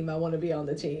missed the team. I want to be on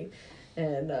the team.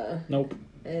 And Nope.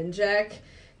 And Jack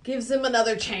gives him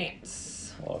another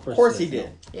chance. Well, Of course he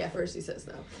did. Yeah, first he says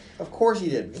no. Of course he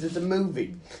did, because it's a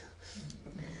movie.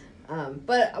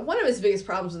 But one of his biggest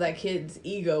problems with that kid's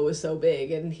ego was so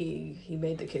big, and he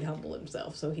made the kid humble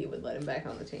himself, so he would let him back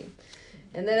on the team.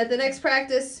 And then at the next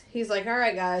practice, he's like, all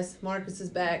right, guys, Marcus is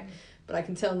back. But I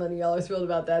can tell none of y'all are thrilled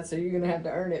about that, so you're going to have to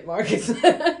earn it, Marcus.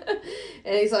 And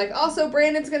he's like, also,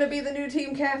 Brandon's going to be the new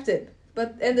team captain.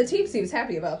 And the team seems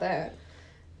happy about that.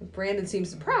 Brandon seems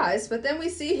surprised, but then we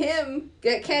see him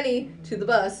get Kenny to the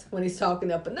bus when he's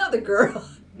talking up another girl.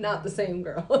 Not the same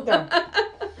girl. No.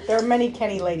 There are many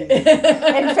Kenny ladies. In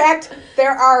fact,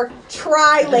 there are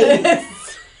tri-ladies.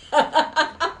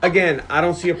 Again, I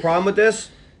don't see a problem with this.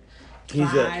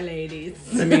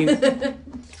 Ladies. I mean,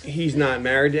 he's not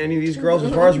married to any of these girls.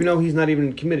 As far as we know, he's not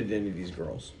even committed to any of these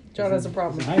girls. John has a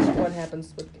problem. High school. What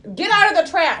happens with... Get out of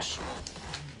the trash!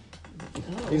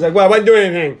 He's like, well, I wasn't doing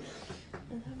anything.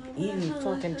 Eating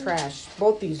fucking trash.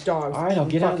 Both these dogs. All right, I'll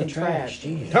eating get out of the fucking trash.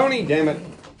 Jeez. Tony, damn it.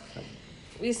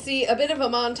 We see a bit of a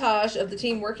montage of the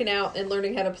team working out and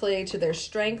learning how to play to their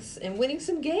strengths and winning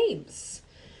some games.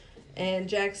 And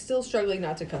Jack's still struggling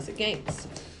not to cuss at games.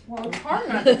 Well, it's hard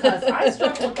not to cuss. I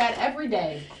struggle with that every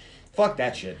day. Fuck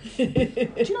that shit. Do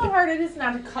you know how hard it is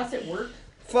not to cuss at work?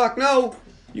 Fuck no.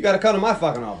 You gotta come to my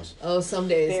fucking office. Oh, some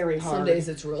days. Very hard. Some days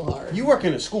it's real hard. You work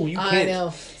in a school. You can't. I know.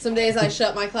 Some days I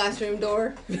shut my classroom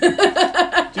door. Dude,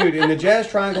 in the Jazz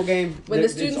Triangle game, When the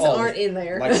it's students all aren't in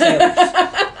there. Like sailors.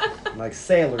 Like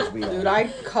sailors we are. Dude, I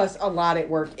cuss a lot at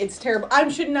work. It's terrible. I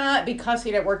should not be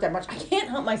cussing at work that much. I can't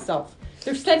help myself.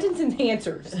 They're sentence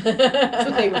enhancers. That's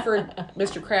what they referred.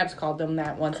 Mr. Krabs called them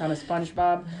that once on a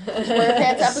SpongeBob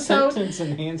SquarePants episode. Sentence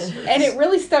enhancers. And it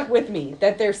really stuck with me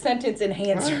that they're sentence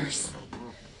enhancers.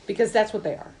 Because that's what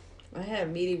they are. I had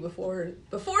a meeting before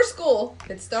school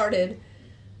had started,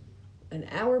 an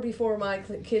hour before my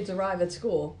kids arrive at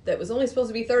school, that was only supposed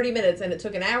to be 30 minutes, and it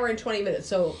took an hour and 20 minutes,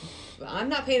 so I'm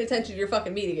not paying attention to your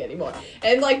fucking meeting anymore.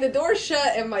 And, like, the door's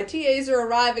shut, and my TAs are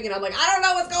arriving, and I'm like, I don't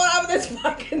know what's going on with this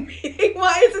fucking meeting.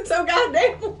 Why is it so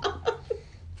goddamn long?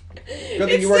 Good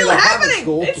thing you work at a private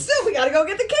school. It's still, we gotta go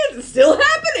get the kids. It's still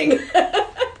happening.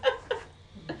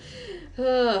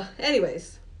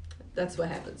 Anyways. That's what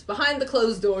happens. Behind the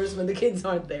closed doors when the kids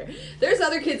aren't there. There's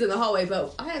other kids in the hallway,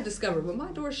 but I have discovered when my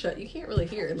door's shut, you can't really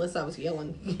hear unless I was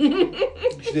yelling.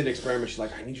 She did an experiment. She's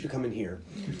like, I need you to come in here.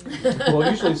 Well,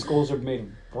 usually schools are made of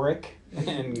brick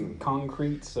and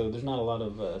concrete, so there's not a lot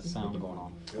of sound going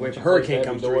on. Wait, if a hurricane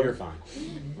comes through, you're fine.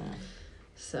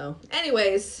 So,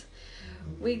 anyways,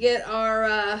 we get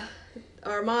our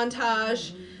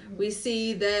montage. We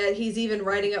see that he's even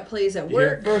writing up plays at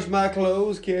work. First my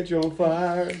clothes catch on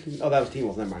fire. Oh, that was Teen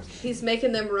Wolf. Never mind. He's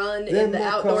making them run Then in the my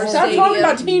outdoor car- Stop stadium. talking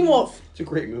about Teen Wolf. It's a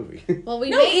great movie. Well, we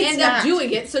No, may it's end up not.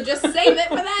 doing it, so just save it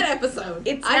for that episode.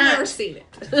 It's I've not. never seen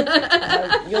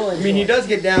it. You'll I mean, he enjoy it. does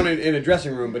get down in a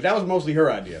dressing room, but that was mostly her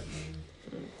idea.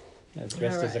 Dressed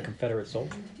as a Alright. Confederate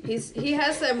soldier. He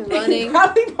has them He running.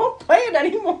 probably won't play it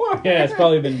anymore. Yeah, it's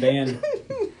probably been banned.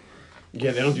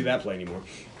 Yeah, they don't do that play anymore.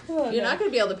 You're not going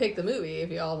to be able to pick the movie if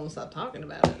y'all don't stop talking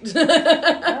about it.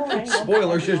 All right.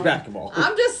 Spoilers, there's basketball.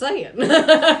 I'm just saying.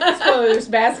 Spoilers,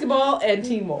 basketball and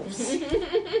Teen Wolves.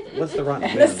 What's the run?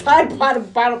 And a side plot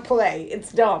about play.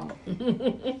 It's dumb.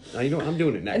 Now, you know what? I'm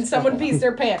doing it next. And someone pees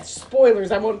their pants.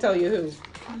 Spoilers, I won't tell you who.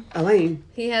 Elaine.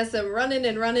 He has them running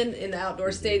and running in the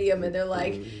outdoor stadium, and they're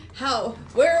like,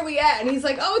 where are we at? And he's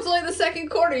like, oh, it's only the second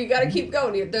quarter. You got to keep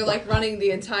going. They're like running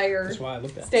the entire, That's why I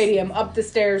looked at it. Stadium, up the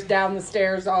stairs, down the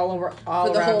stairs, all over, all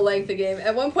for the around. whole length of the game.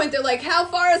 At one point, they're like, how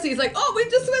far is he? He's like, oh, we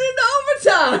just went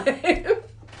into overtime.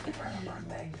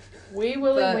 Wee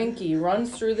Willie But- Winky runs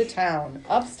through the town,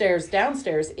 upstairs,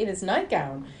 downstairs, in his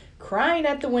nightgown, crying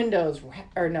at the windows,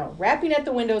 rapping at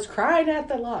the windows, crying at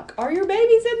the lock. Are your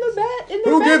babies in the bed? In the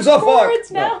Who bed gives a before fuck?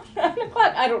 It's now 9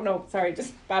 o'clock. I don't know. Sorry,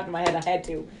 just popped in my head. I had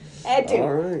to.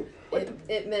 All right.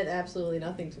 It meant absolutely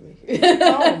nothing to me.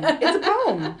 Poem. It's a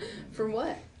poem. From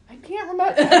what? I can't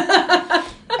remember.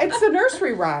 It's a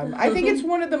nursery rhyme. I think it's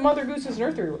one of the Mother Goose's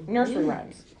nursery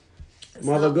rhymes. It's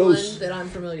Mother not Goose. one that I'm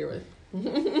familiar with.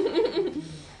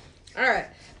 All right.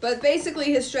 But basically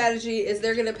his strategy is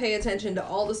they're going to pay attention to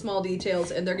all the small details,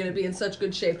 and they're going to be in such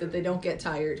good shape that they don't get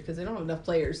tired because they don't have enough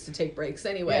players to take breaks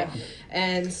anyway. Yeah.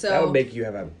 And so That would make you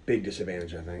have a big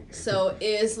disadvantage, I think. so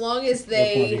as long as If one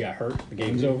of you they got hurt, the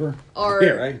game's over. are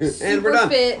Yeah, right. And we're super done.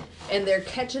 fit and they're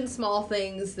catching small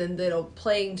things, then they'll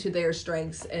playing to their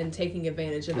strengths and taking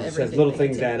advantage of It says everything. little they can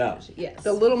things take add up. advantage of. Yes.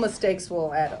 The little mistakes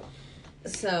will add up.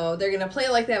 So they're going to play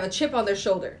like they have a chip on their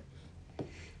shoulder.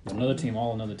 All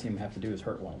another team have to do is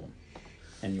hurt one of them,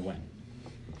 and you win.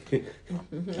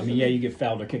 I mean, yeah, you get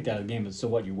fouled or kicked out of the game, but so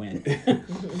what? You win. What are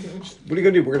you going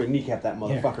to do? We're going to kneecap that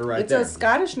motherfucker right It's there. a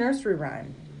Scottish nursery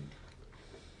rhyme.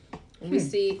 We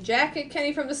see Jack and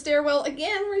Kenny from the stairwell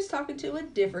again, where he's talking to a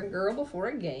different girl before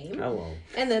a game. Hello.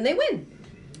 And then they win.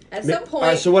 At some point, All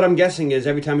right, so what I'm guessing is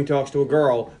every time he talks to a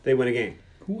girl, they win a game.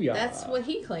 Hoo-yah. that's what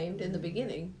he claimed in the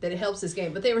beginning, that it helps his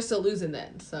game. But they were still losing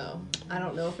then, so I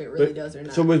don't know if it really does or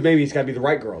not. So maybe it's got to be the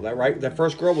right girl. That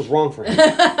first girl was wrong for him.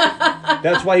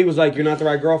 That's why he was like, "You're not the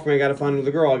right girl for me. I got to find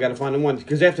another girl. I got to find the one."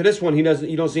 Because after this one, you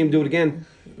don't see him do it again.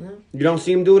 You don't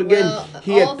see him do it again. Well,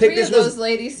 He had all picked three this of those was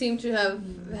ladies seem to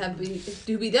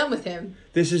be done with him.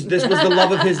 this was the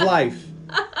love of his life.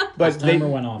 But timer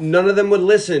went off. none of them would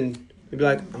listen. They'd be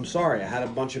like, "I'm sorry, I had a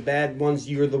bunch of bad ones.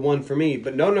 You're the one for me."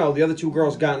 But no, the other two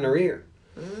girls got in her ear,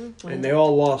 and they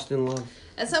all lost in love.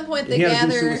 At some point, they He had to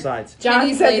do gather, suicides. John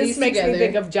Kenny's said ladies this makes together. me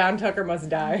think of John Tucker Must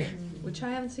Die. which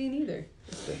I haven't seen either.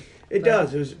 It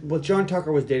does. It was John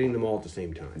Tucker was dating them all at the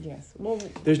same time. Yes. Well,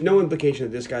 There's no implication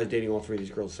that this guy's dating all three of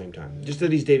these girls at the same time. Just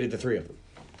that he's dated the three of them.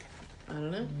 I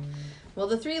don't know. Well,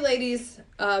 the three ladies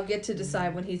get to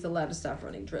decide when he's allowed to stop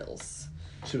running drills.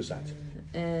 Suicides.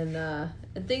 And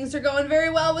things are going very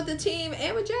well with the team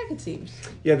and with Jack, it seems.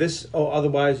 Yeah,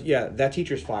 otherwise, that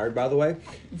teacher's fired, by the way,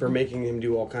 for making him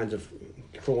do all kinds of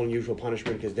cruel and unusual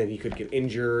punishment, because then he could get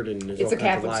injured and there's it's all a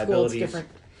kinds of Catholic school. It's liabilities. different.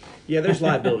 Yeah, there's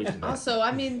liabilities in that. Also,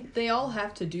 I mean, they all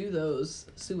have to do those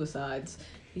suicides.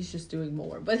 He's just doing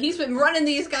more. But he's been running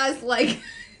these guys like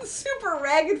super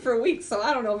ragged for weeks, so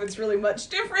I don't know if it's really much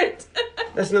different.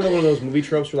 That's another one of those movie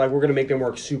tropes where, like, we're going to make them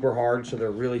work super hard so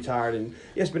they're really tired. And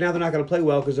yes, but now they're not going to play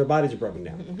well because their bodies are broken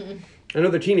down. I know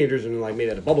they're teenagers and, like, made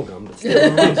out of bubble gum, but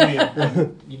still.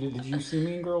 Did you see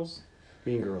Mean Girls?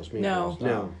 Mean Girls. No.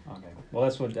 No. Okay. Well,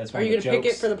 that's one Are of you the gonna pick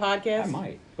jokes. it for the podcast? I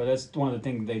might, but that's one of the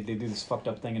things they do this fucked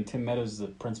up thing. And Tim Meadows, the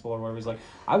principal or whatever, he's like,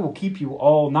 "I will keep you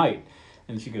all night,"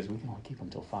 and she goes, "We can only keep him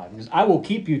till 5." He goes, "I will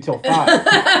keep you till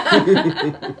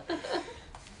 5."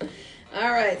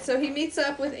 All right, so he meets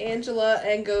up with Angela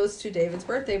and goes to David's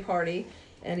birthday party,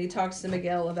 and he talks to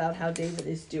Miguel about how David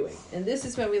is doing. And this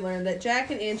is when we learn that Jack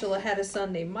and Angela had a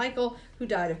son named Michael who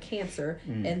died of cancer,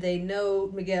 and they know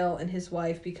Miguel and his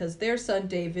wife because their son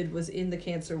David was in the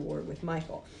cancer ward with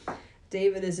Michael.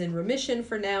 David is in remission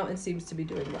for now and seems to be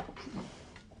doing well.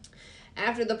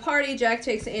 After the party, Jack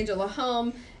takes Angela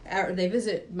home. They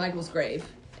visit Michael's grave,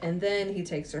 and then he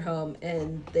takes her home,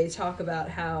 and they talk about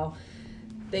how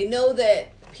they know that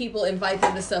people invite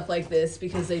them to stuff like this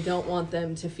because they don't want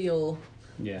them to feel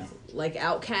Yeah. like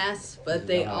outcasts, but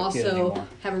they Don't have a kid also anymore.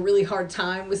 have a really hard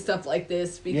time with stuff like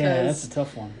this Yeah, that's because a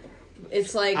tough one.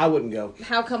 it's like, I wouldn't go.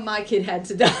 how come my kid had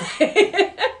to die?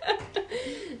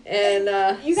 And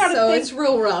You gotta so think- it's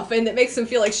real rough, and it makes them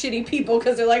feel like shitty people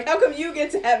because they're like, how come you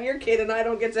get to have your kid and I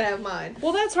don't get to have mine?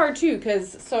 Well, that's hard too,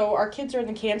 because our kids are in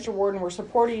the cancer ward and we're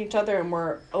supporting each other, and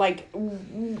we're like,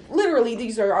 literally,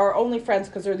 these are our only friends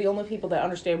because they're the only people that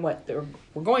understand what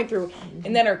we're going through.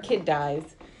 And then our kid dies,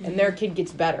 and their kid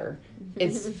gets better.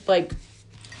 It's like,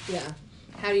 Yeah.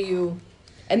 How do you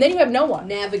and then you have no one.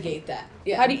 navigate that?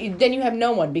 Yeah. How do you? Then you have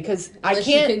no one because Unless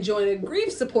I can't. you can join a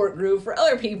grief support group for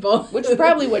other people. Which is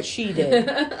probably what she did.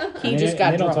 He And just they, got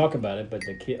and they don't drunk. talk about it, but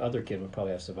the other kid would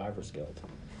probably have survivor's guilt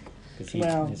because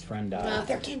Well. his friend died.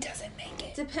 Their kid doesn't make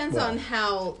it. Depends Well. on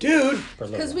how. Dude! for a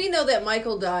little Because while. we know that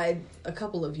Michael died a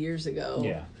couple of years ago.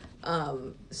 Yeah.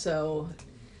 So,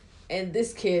 and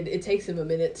this kid, it takes him a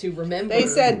minute to remember. They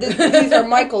said these are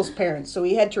Michael's parents, so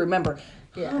he had to remember.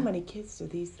 Yeah. How many kids do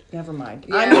these? Never mind.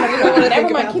 Yeah, I'm gonna you go. don't wanna Never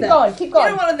think mind. about Keep that. going. Keep You going.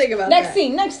 don't want to think about Next that.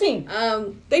 scene. Next scene.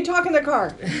 Um, They talk in the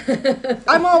car.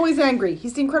 I'm always angry.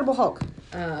 He's the Incredible Hulk.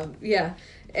 yeah.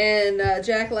 And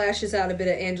Jack lashes out a bit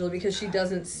at Angela because she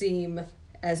doesn't seem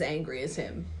as angry as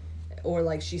him, or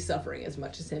like she's suffering as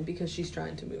much as him because she's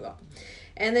trying to move on.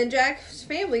 And then Jack's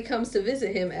family comes to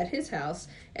visit him at his house,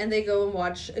 and they go and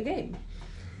watch a game.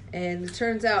 And it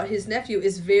turns out his nephew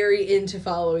is very into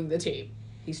following the team.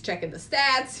 He's checking the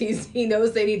stats. He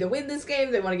knows they need to win this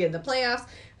game. They want to get in the playoffs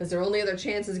because their only other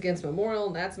chances against Memorial,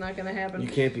 and that's not going to happen. You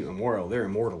can't beat Memorial. They're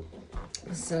immortal.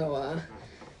 So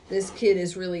this kid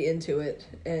is really into it,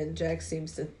 and Jack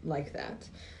seems to like that.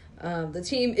 The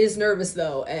team is nervous,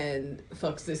 though, and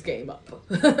fucks this game up.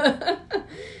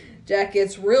 Jack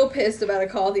gets real pissed about a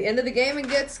call at the end of the game and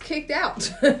gets kicked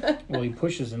out. Well, he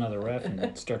pushes another ref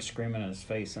and starts screaming in his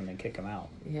face, and they kick him out.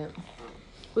 Yeah.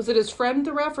 Was it his friend,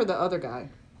 the ref, or the other guy?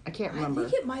 I can't remember. I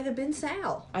think it might have been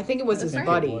Sal. I think it was his I think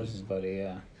buddy. It was his buddy,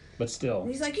 yeah. But still.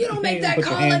 He's like, you don't make You that put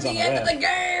your call at hands the on end of ref. the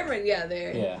game. And yeah,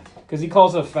 there. Yeah, because he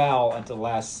calls a foul at the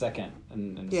last second,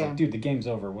 and it's Yeah. like, dude, the game's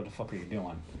over. What the fuck are you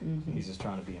doing? Mm-hmm. He's just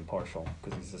trying to be impartial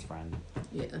because he's his friend.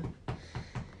 Yeah.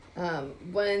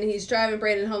 When he's driving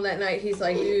Brandon home that night, he's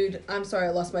like, dude, I'm sorry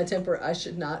I lost my temper. I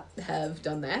should not have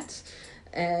done that.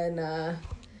 And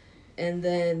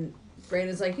then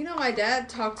Brandon's like, you know, my dad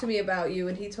talked to me about you,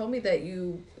 and he told me that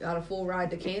you got a full ride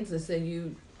to Kansas, and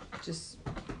you just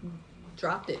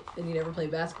dropped it, and you never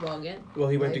played basketball again. Well,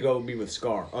 he went to go be with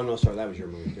Scar. Oh no, sorry, that was your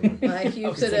movie. Like, I you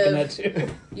was could thinking have, that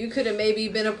too. you could have maybe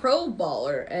been a pro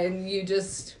baller, and you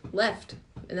just left,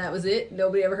 and that was it.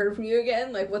 Nobody ever heard from you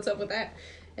again. Like, what's up with that?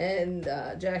 And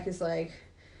Jack is like,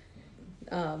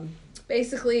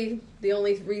 basically, the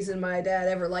only reason my dad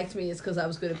ever liked me is because I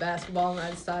was good at basketball, and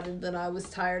I decided that I was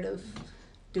tired of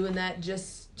doing that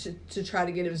just to try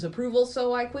to get his approval,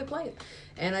 so I quit playing.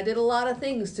 And I did a lot of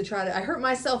things to try to... I hurt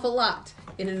myself a lot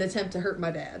in an attempt to hurt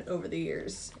my dad over the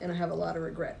years, and I have a lot of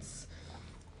regrets.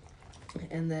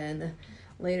 And then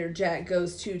later, Jack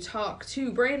goes to talk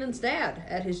to Brandon's dad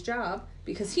at his job,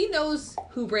 because he knows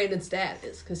who Brandon's dad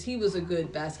is, because he was a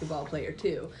good basketball player,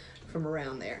 too, from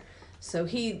around there. So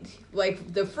he,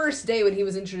 like, the first day when he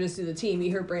was introduced to the team, he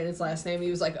heard Brandon's last name. He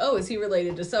was like, oh, is he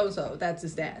related to so-and-so? That's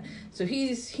his dad. So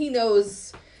he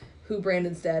knows who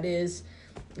Brandon's dad is.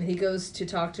 And he goes to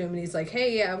talk to him, and he's like,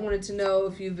 hey, I wanted to know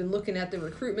if you've been looking at the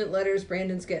recruitment letters.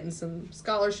 Brandon's getting some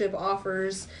scholarship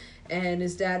offers. And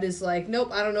his dad is like,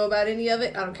 nope, I don't know about any of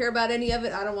it. I don't care about any of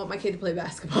it. I don't want my kid to play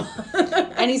basketball.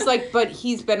 And he's like, but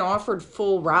he's been offered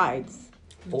full rides.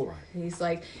 Full ride. He's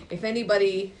like, if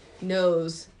anybody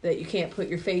knows that you can't put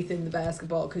your faith in the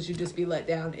basketball because you'd just be let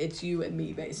down, it's you and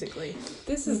me, basically.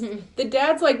 This is the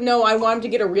dad's like, no, I want him to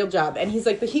get a real job, and he's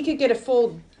like, but he could get a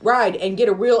full ride and get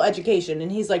a real education,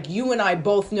 and he's like, you and I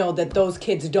both know that those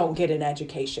kids don't get an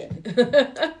education.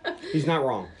 He's not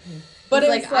wrong. But But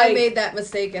it's it's like, I like- made that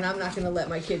mistake, and I'm not going to let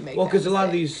my kid make Well, that because a lot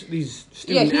of mistake. these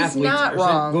student he's athletes not are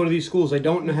wrong. go to these schools, they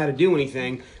don't know how to do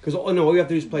anything because all you have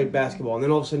to do is play basketball, and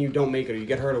then all of a sudden you don't make it or you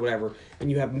get hurt or whatever,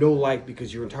 and you have no life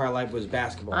because your entire life was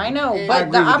basketball. I know, And but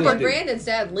agree the with this opera. dude. Brandon's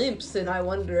dad limps, and I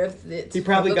wonder if it's He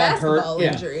probably a got hurt. basketball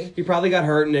Yeah. injury. He probably got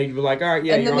hurt, and they were like, "All right,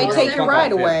 yeah." And then you're they on take fuck your off,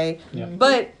 ride yeah. away. Yeah.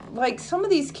 But like some of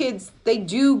these kids, they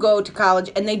do go to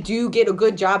college and they do get a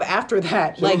good job after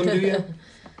that. Some Like of them do, yeah.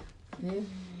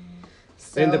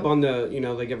 So, They end up on the,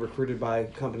 they get recruited by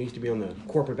companies to be on the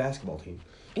corporate basketball team.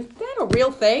 is that a real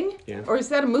thing? Yeah. Or is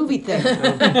that a movie thing?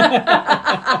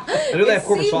 I know they have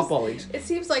corporate seems- softball leagues. it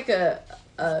seems like a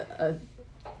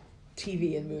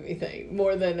TV and movie thing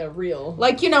more than a real.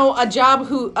 Like, a job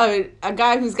a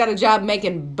guy who's got a job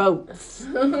making boats.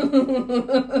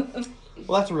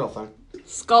 Well, that's a real thing.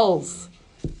 Skulls.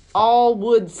 All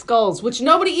wood skulls, which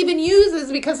nobody even uses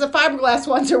because the fiberglass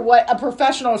ones are what a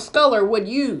professional sculler would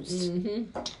use.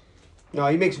 No,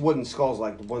 he makes wooden skulls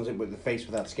like the ones with the face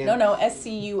without skin. No,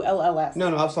 SCULLS. No,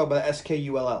 I was talking about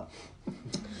SKULL.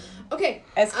 Okay.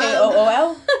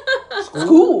 SKOOL?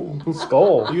 School.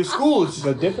 Skull. You schools.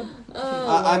 But different?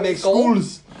 I make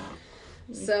schools.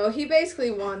 So he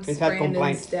basically wants He's had Brandon's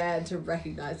complaints. dad to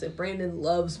recognize that Brandon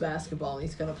loves basketball and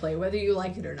he's going to play whether you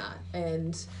like it or not.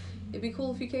 And it'd be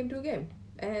cool if you came to a game.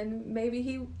 And maybe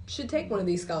he should take one of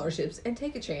these scholarships and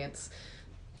take a chance.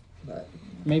 But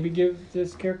Maybe give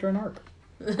this character an arc.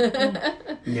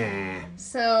 Nah.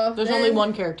 so There's then only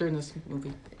one character in this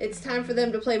movie. it's time for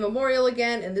them to play Memorial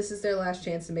again, and this is their last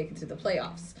chance to make it to the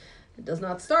playoffs. It does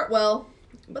not start well,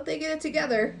 but they get it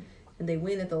together. And they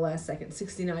win at the last second,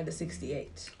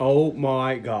 69-68. Oh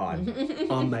my god.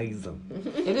 Amazing.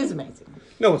 It is amazing.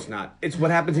 No, it's not. It's what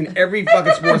happens in every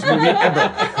fucking sports movie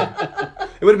ever.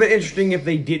 It would have been interesting if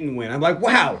they didn't win. I'm like,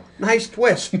 wow, nice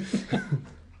twist.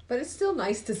 But it's still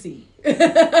nice to see.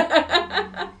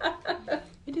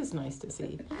 It is nice to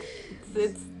see.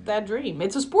 It's that dream.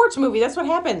 It's a sports movie. That's what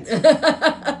happens.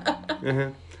 Uh-huh.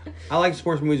 I like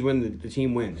sports movies when the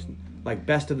team wins. Like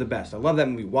Best of the Best. I love that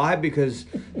movie. Why? Because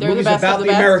the They're the movie's best of about the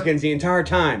the best? Americans the entire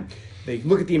time. They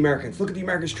look at the Americans. Look at the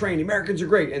Americans train. The Americans are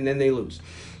great. And then they lose.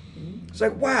 It's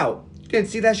like, wow. Didn't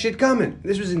see that shit coming.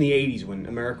 This was in the 80s when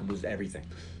America was everything.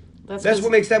 That's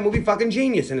what makes that movie fucking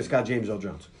genius. And it's got James Earl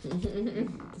Jones.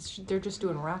 They're just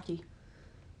doing Rocky.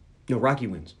 No, Rocky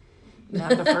wins. Not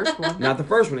the first one. Not the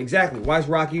first one, exactly. Why is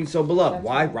Rocky so beloved?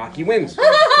 Why? Rocky wins.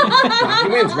 Rocky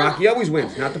wins. Rocky always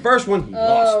wins. Not the first one. He Oh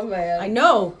lost. man. I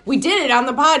know. We did it on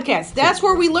the podcast. That's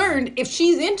where we learned if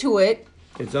she's into it,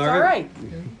 It's it's all right.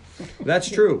 That's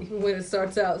true. When it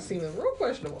starts out seeming real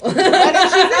questionable. But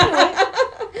if she's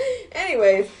into it,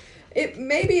 Anyways, it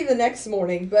may be the next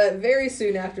morning, but very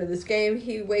soon after this game,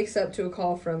 he wakes up to a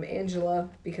call from Angela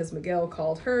because Miguel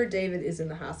called her. David is in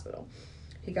the hospital.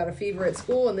 He got a fever at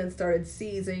school and then started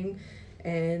seizing.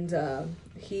 And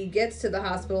he gets to the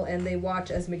hospital and they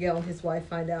watch as Miguel and his wife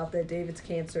find out that David's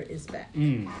cancer is back.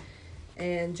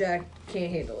 And Jack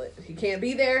can't handle it. He can't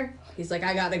be there. He's like,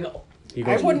 I gotta go. He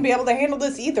I goes, wouldn't be able to handle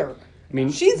this either. I mean,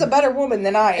 She's a better woman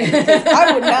than I am. Because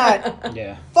I would not.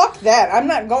 Yeah. Fuck that. I'm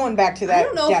not going back to that. I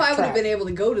don't know if death I would trap. have been able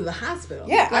to go to the hospital.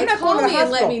 Yeah, I'm like, not call going to me the and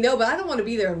let hospital. me know, but I don't want to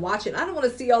be there and watch it. I don't want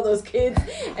to see all those kids.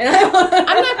 And I'm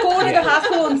I'm not going to the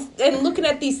hospital and looking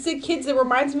at these sick kids. That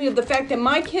reminds me of the fact that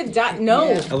my kid died. No,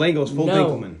 Yeah. Elaine goes full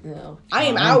No. Dinkelman. No. I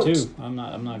am I'm out. too. I'm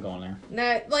not going there.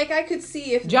 Now, like I could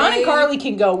see if John and they- Carly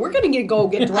can go. We're gonna get I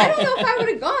drunk. don't know if I would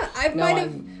have gone.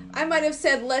 No, I might have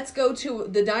said, let's go to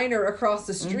the diner across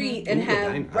the street and Ooh, the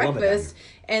have diner. I love a breakfast,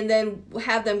 and then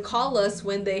have them call us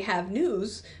when they have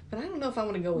news. But I don't know if I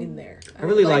want to go in there. I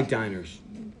really like diners.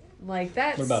 Like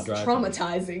that's What about drive-thru?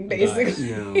 traumatizing,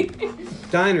 basically. No.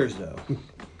 Diners, though.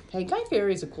 Hey, Guy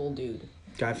Fieri's a cool dude.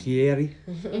 Guy Fieri.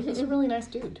 He's a really nice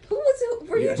dude.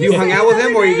 Were you Yeah. just You hung saying out with the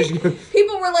him, other or you day? just...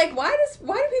 People were like, why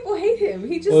do people hate him?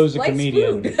 He just Well, he was a likes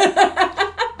comedian. food.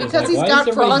 Because he's why got does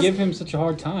everybody frost. give him such a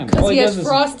hard time? All Because he has does is-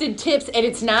 frosted tips, and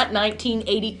it's not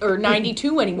 1980 or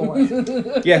 92 anymore.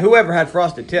 Yeah, whoever had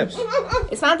frosted tips.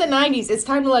 It's not the 90s. It's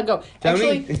time to let go.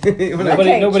 Tony? Actually, You wanna Nobody,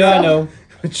 Okay, nobody I so- know.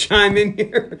 chime in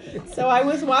here? so I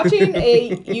was watching a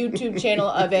YouTube channel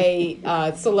of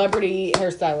a celebrity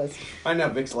hairstylist, I know,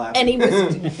 Vic's laughing.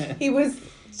 and he was.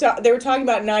 So they were talking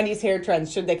about 90s hair trends.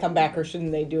 Should they come back or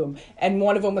shouldn't they do them? And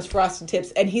one of them was frosted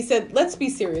tips. And he said, let's be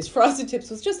serious. Frosted tips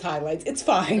was just highlights. It's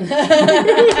fine.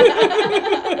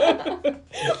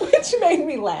 Which made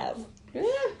me laugh. Yeah,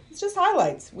 it's just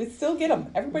highlights. We still get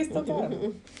them. Everybody still got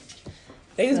them.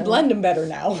 They just blend them better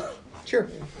now. Sure.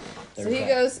 So he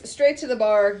goes straight to the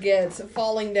bar, gets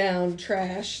falling down,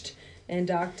 trashed, and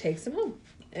Doc takes him home.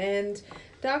 And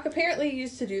Doc apparently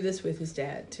used to do this with his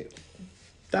dad, too.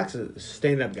 Doc's a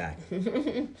stand-up guy.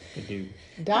 Good dude.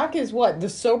 Doc is what? The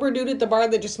sober dude at the bar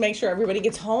that just makes sure everybody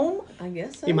gets home? I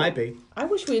guess so. He might be. I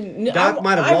wish we... Doc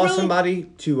might have lost somebody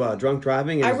to drunk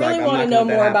driving. And I was really like, I'm want to not know gonna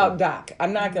let more that about happen. Doc.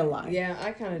 I'm not going to lie. Yeah,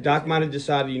 I kind of... Doc might have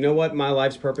decided, you know what? My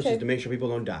life's purpose Okay. is to make sure people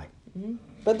don't die.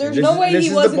 But there's This no is- way this he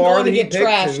is the wasn't bar going to that he get picked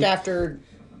trashed and- after...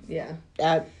 Yeah.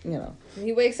 He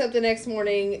He wakes up the next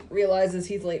morning, realizes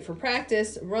he's late for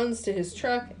practice, runs to his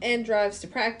truck, and drives to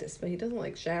practice. But he doesn't,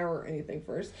 like, shower or anything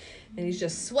first. And he's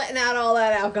just sweating out all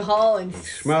that alcohol and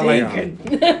Smell like stinking.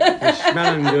 He's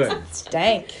smelling good.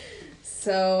 stank.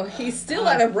 So he's still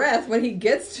out of breath when he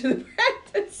gets to the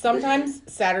practice. Sometimes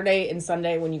Saturday and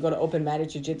Sunday when you go to open mat at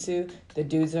jiu-jitsu, the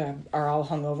dudes are all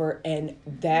hungover, and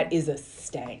that is a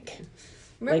stank.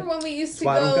 Remember Like, when we used to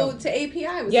why I don't go go. to API?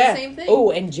 It was Yeah. the same thing. Oh,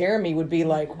 and Jeremy would be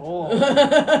like, oh.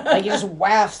 Like, he just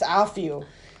wafts off you.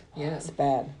 Yeah. It's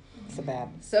bad. It's bad.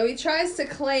 So he tries to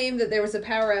claim that there was a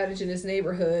power outage in his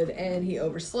neighborhood and he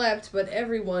overslept, but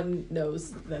everyone knows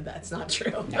that that's not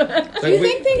true. Do you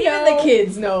think they Even know? the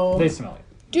kids know. They smell it.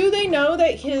 Do they know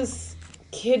that his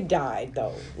kid died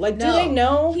though? Like, do No. they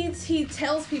know? He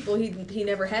tells people he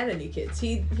never had any kids.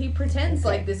 He pretends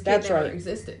like this kid That's never right.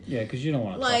 existed. Yeah, because you don't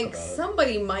want to Like talk about it.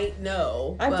 somebody might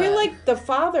know. I but feel like the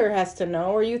father has to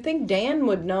know, or you think Dan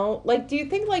would know. Like, do you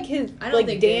think like his I don't like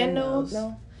think Dan Dan knows?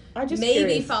 knows. No, I just maybe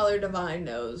curious. Father Divine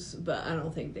knows, but I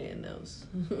don't think Dan knows.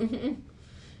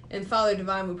 And Father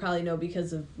Divine would probably know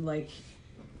because of like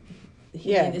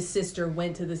he Yeah. and his sister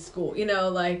went to the school. You know,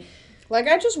 like Like,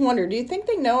 I just wonder, do you think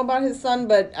they know about his son?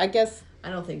 But I guess I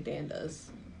don't think Dan does.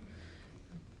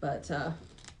 But,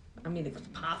 I mean, it's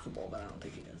possible, but I don't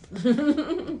think he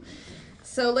does.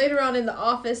 So later on in the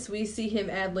office, we see him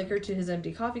add liquor to his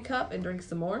empty coffee cup and drink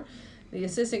some more. The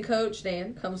assistant coach,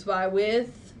 Dan, comes by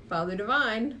with Father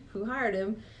Divine, who hired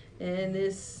him, and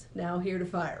is now here to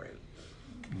fire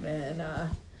him. And,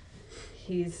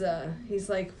 he's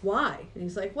like, why? And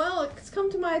he's like, well, it's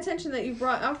come to my attention that you've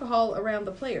brought alcohol around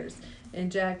the players.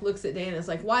 And Jack looks at Dan and is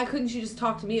like, why couldn't you just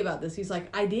talk to me about this? He's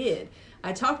like, I did.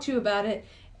 I talked to you about it,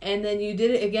 and then you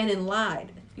did it again and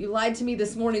lied. You lied to me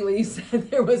this morning when you said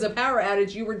there was a power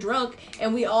outage. You were drunk,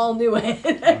 and we all knew it.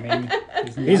 I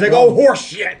mean, He's like, oh, horse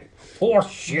shit. horse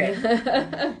shit.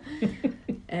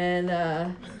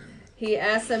 And he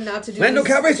asked them not to do Lando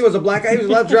this. Calrissian was a black guy. He was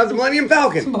allowed to drive the Millennium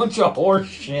Falcon. Bunch of horse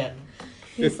shit.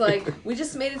 He's like, we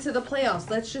just made it to the playoffs.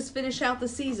 Let's just finish out the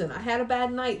season. I had a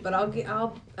bad night, but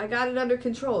I got it under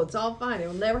control. It's all fine. It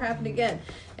will never happen again.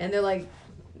 And they're like,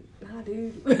 nah,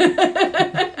 dude. Look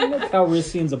how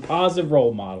Calrissian's a positive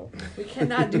role model. We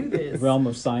cannot do this. Realm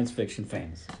of science fiction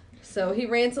fans. So he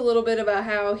rants a little bit about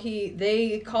how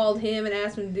they called him and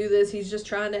asked him to do this. He's just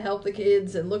trying to help the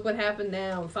kids, and look what happened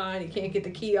now. Fine, he can't get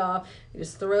the key off. He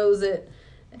just throws it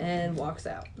and walks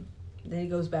out. Then he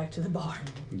goes back to the bar.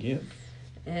 Yep.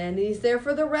 And he's there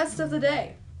for the rest of the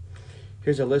day.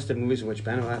 Here's a list of movies in which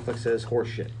Ben Affleck says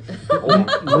horseshit.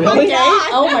 Really? Okay.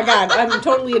 Oh my God, I'm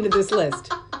totally into this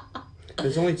list.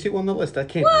 There's only 2 on the list. That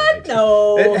can't What? be right.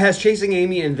 No. It has Chasing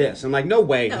Amy and this. I'm like, no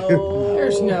way. No.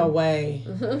 There's no way.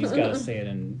 He's got to say it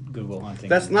in Google Hunting.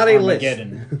 That's not a list.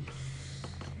 Armageddon.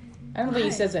 I don't think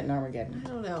he says it in Armageddon. I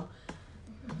don't know.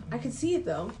 I could see it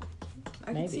though.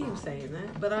 I Maybe. can see him saying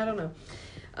that, but I don't know.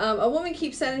 A woman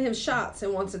keeps sending him shots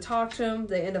and wants to talk to him.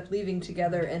 They end up leaving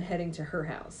together and heading to her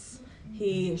house.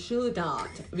 He should not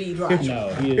be driving.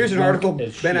 No, he is Here's an drunk article.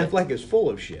 as Ben shit. Affleck is full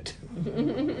of shit.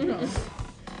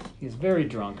 He's very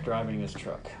drunk driving his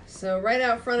truck. So right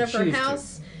out front of her She used to.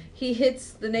 house, he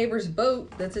hits the neighbor's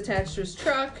boat that's attached to his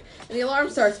truck, and the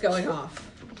alarm starts going off.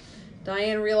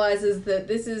 Diane realizes that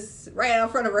this is right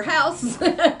out front of her house,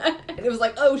 and it was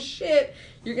like, oh shit,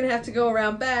 you're gonna have to go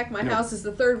around back. My house is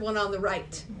the third one on the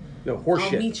right. No, I'll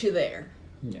horseshit. meet you there.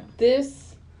 Yeah.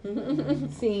 This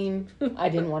scene I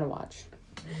didn't want to watch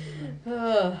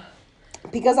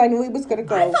because I knew he was gonna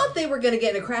go. I thought they were gonna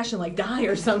get in a crash and like die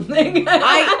or something.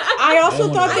 I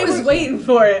also thought I they was was waiting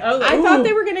for it. I was like, I thought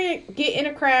they ooh. were gonna get in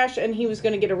a crash and he was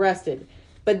gonna get arrested.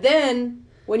 But then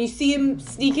when you see him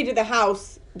sneak into the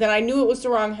house, then I knew it was the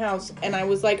wrong house, and I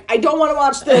was like, I don't want to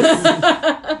watch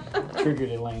this.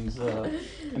 Triggered Elaine's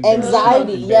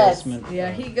Anxiety, yes. embarrassment.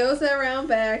 Yeah, he goes around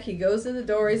back. He goes in the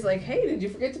door. He's like, hey, did you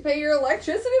forget to pay your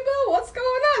electricity bill? What's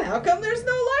going on? How come there's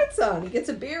no lights on? He gets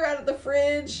a beer out of the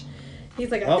fridge.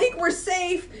 He's like, I think we're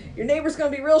safe. Your neighbor's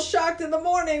going to be real shocked in the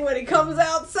morning when he comes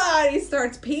outside. He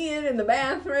starts peeing in the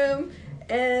bathroom.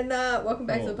 And welcome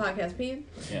back to the podcast, peeing.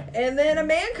 Yeah. And then a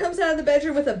man comes out of the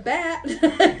bedroom with a bat.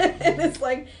 And it's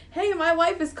like, hey, my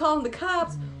wife is calling the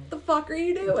cops. What the fuck are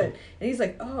you doing? And he's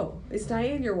like, oh, is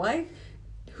Diane your wife?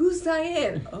 Who's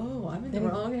Diane? Oh, I'm in the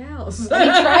wrong house. And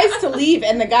he tries to leave,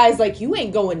 and the guy's like, you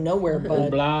ain't going nowhere, bud.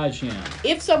 Oblige him.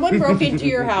 If someone broke into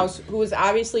your house who was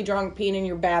obviously drunk, peeing in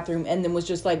your bathroom, and then was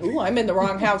just like, ooh, I'm in the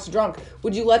wrong house drunk,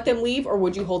 would you let them leave, or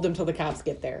would you hold them till the cops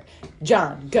get there?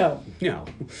 John, go. No.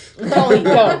 Tony,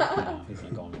 go. No, he's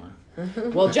not going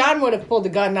anywhere. Well, John would have pulled a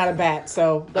gun, not a bat,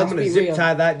 so I'm let's going be to zip real.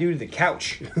 tie that dude to the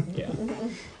couch. Yeah.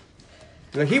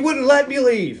 Like, he wouldn't let me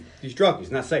leave. He's drunk.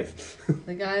 He's not safe.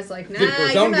 The guy's like, nah, Did for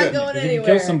his you're own not good. going He can anywhere.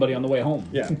 kill somebody on the way home.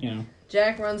 Yeah. You know.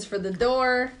 Jack runs for the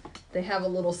door. They have a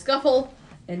little scuffle.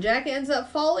 And Jack ends up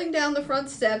falling down the front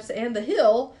steps and the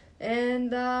hill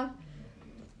and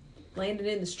landed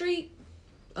in the street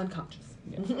unconscious.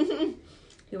 Yeah.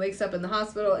 He wakes up in the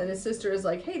hospital and his sister is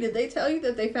like, hey, did they tell you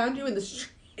that they found you in the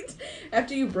street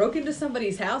after you broke into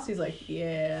somebody's house? He's like,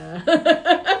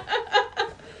 yeah.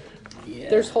 Yeah.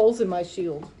 There's holes in my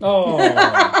shield. Oh.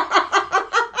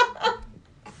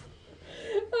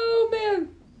 Oh, man.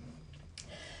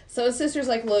 So his sister's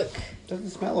like, look, Doesn't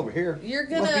smell over here. You're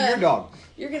Must be gonna- your dog.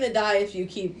 you're gonna die if you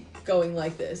keep going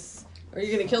like this, or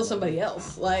you're gonna kill somebody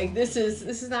else. Like this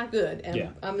is not good, and Yeah.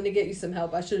 I'm gonna get you some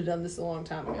help. I should have done this a long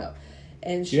time ago.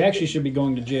 And she You actually should be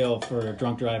going to jail for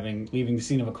drunk driving, leaving the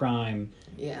scene of a crime,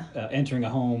 yeah. entering a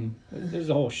home. There's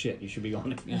a whole shit you should be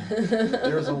going to. Yeah.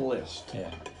 There's a list.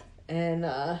 Yeah.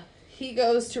 And he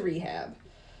goes to rehab.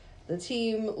 The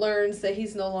team learns that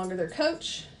he's no longer their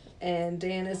coach, and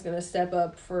Dan is gonna step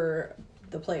up for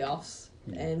the playoffs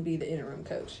and be the interim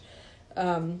coach.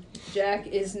 Jack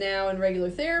is now in regular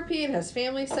therapy and has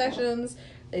family sessions.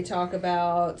 They talk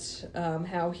about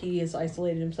how he has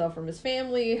isolated himself from his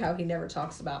family, how he never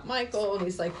talks about Michael, and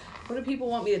he's like, what do people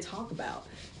want me to talk about?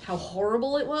 How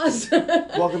horrible it was?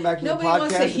 Welcome back to Nobody the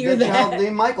wants to podcast. hear Dead child that.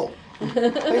 named Michael.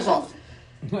 Face off.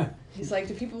 He's like,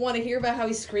 do people want to hear about how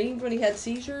he screamed when he had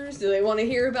seizures? Do they want to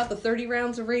hear about the 30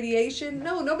 rounds of radiation?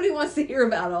 No, nobody wants to hear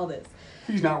about all this.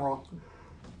 He's not wrong.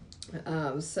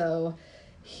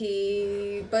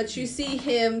 But you see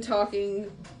him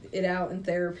talking it out in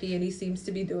therapy, and he seems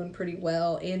to be doing pretty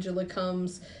well. Angela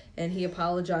comes, and he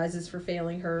apologizes for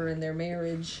failing her in their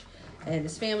marriage, and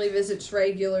his family visits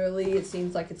regularly. It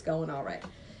seems like it's going all right.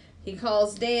 He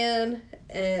calls Dan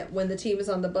when the team is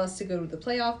on the bus to go to the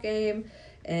playoff game,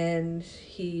 and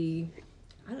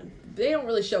they don't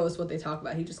really show us what they talk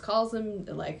about. He just calls them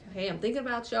like, "Hey, I'm thinking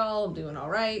about y'all. I'm doing all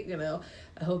right. You know,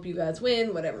 I hope you guys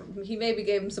win. Whatever." He maybe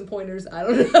gave him some pointers. I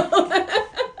don't know.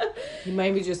 He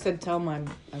maybe just said, "Tell him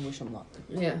I wish him luck."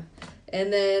 Yeah,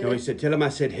 and then No, he said, "Tell him I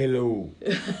said hello,"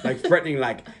 like threatening,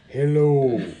 like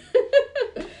hello.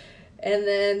 and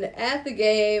then at the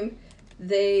game,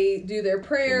 they do their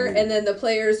prayer, and then the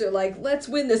players are like, "Let's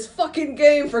win this fucking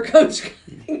game for Coach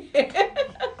Cunningham."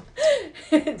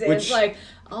 And Dan's like,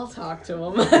 "I'll talk to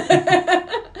him."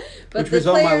 But Which was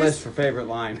on my list for favorite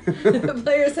line. The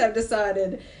players have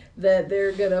decided that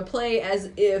they're going to play as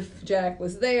if Jack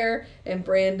was there, and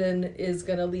Brandon is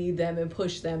going to lead them and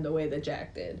push them the way that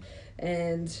Jack did.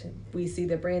 And we see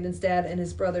that Brandon's dad and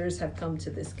his brothers have come to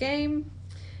this game,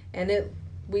 and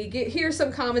we hear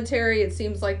some commentary. It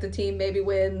seems like the team maybe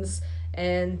wins,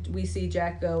 and we see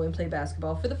Jack go and play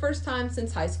basketball for the first time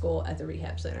since high school at the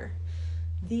rehab center.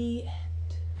 The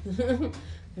end.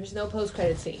 There's no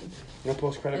post-credit scene. No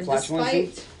post-credit And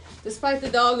flatulence. despite the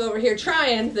dog over here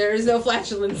trying, there is no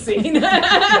flatulence scene.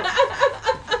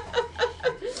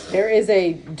 There is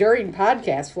a during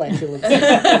podcast flatulence.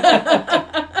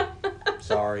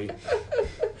 Sorry.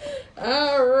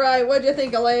 All right, what'd you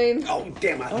think, Elaine? Oh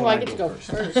damn! I get to go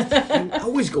first. I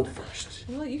always go first.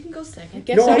 Well, you can go second.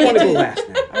 Guess No, I I want to get go last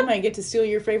now. I might get to steal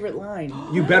your favorite line.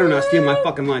 You better not steal my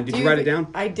fucking line. Did you write it down?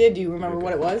 I did. Do you remember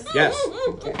what it was? Yes.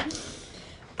 Okay.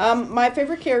 My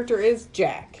favorite character is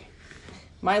Jack.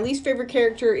 My least favorite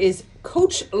character is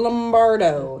Coach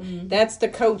Lombardo. That's the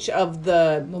coach of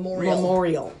the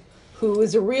Memorial, who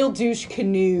is a real douche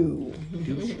canoe.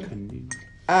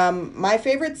 My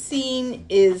favorite scene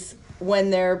is when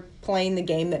they're playing the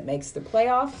game that makes the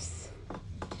playoffs.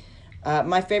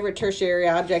 My favorite tertiary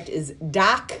object is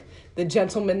Doc, the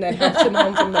gentleman that helps him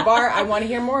home from the bar. I want to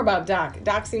hear more about Doc.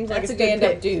 Doc seems like That's a a good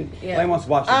stand-up pick. dude. Yeah. Lane wants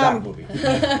to watch the Doc movie.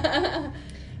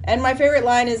 And my favorite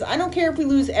line is, I don't care if we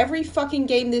lose every fucking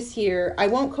game this year, I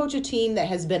won't coach a team that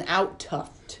has been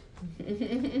out-toughed.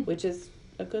 Which is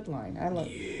a good line. I love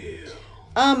it.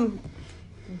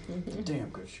 Damn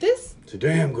good shit. This It's a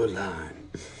damn good line.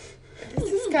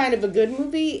 is kind of a good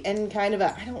movie and kind of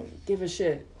a I don't give a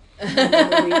shit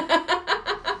movie.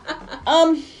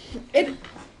 It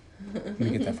Let me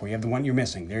get that for you. You have the one you're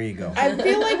missing. There you go. I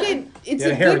feel like it's You had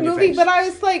a a hair good in your movie, face. but I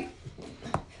was like,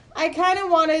 I kind of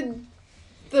wanted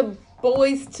the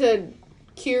boys to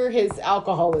cure his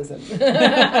alcoholism.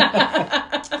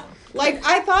 Like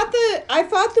I thought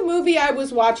the movie I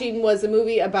was watching was a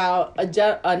movie about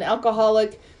an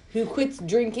alcoholic who quits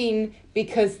drinking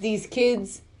because these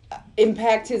kids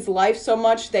impact his life so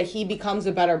much that he becomes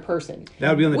a better person. That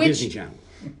would be on the Which- Disney Channel.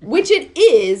 Which it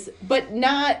is, but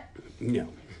not. No.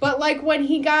 But like when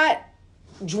he got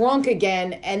drunk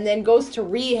again and then goes to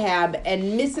rehab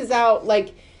and misses out,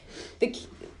 like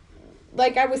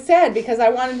I was sad because I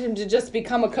wanted him to just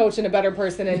become a coach and a better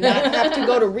person and not have to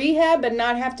go to rehab and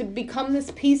not have to become this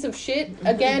piece of shit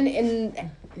again in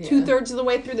 2/3 of the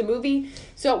way through the movie.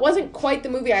 So it wasn't quite the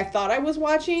movie I thought I was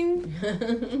watching.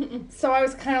 So I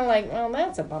was kind of like, well,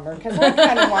 that's a bummer because I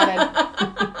kind of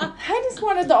I just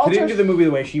wanted the He didn't do ultra. the movie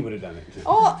the way she would have done it.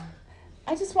 Oh,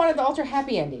 I just wanted the ultra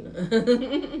happy ending.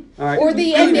 All right. Or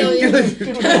the ending.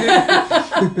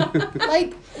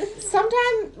 Like,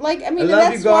 sometimes, like, I mean, I and love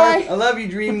that's you, Garth. why, I love you,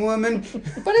 Dream Woman.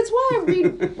 but it's why I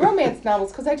read romance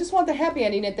novels, because I just want the happy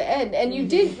ending at the end. And you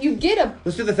get a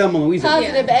Let's do the Thelma and Louise. ending.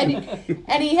 positive ending.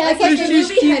 And he has, Like like, if the Just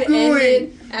movie keep had going.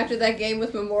 ended after that game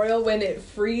with Memorial when it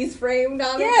freeze framed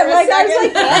on it yeah, for a like, I was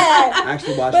second. like, yeah. I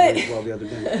actually watched But- it as well the other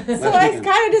day. So Last I was weekend.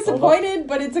 kind of disappointed,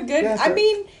 but it's a good, Yeah, it's I alright.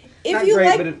 mean, if Not you great,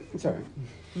 like, but it's alright.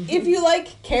 if you like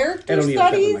I character don't need to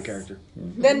affect studies, my character.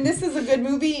 then this is a good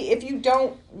movie. If you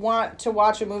don't want to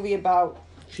watch a movie about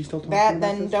She's still talking that, about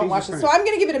then this? don't Jesus watch it. Christ. So I'm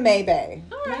going to give it a Maybay.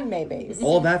 Maybays.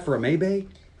 All that for a Maybay?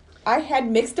 I had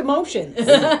mixed emotions.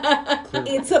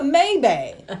 It's a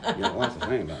Maybay. You know, lots to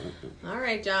say about it. All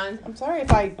right, John. I'm sorry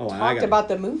if I Oh, I talked got it. about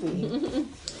the movie.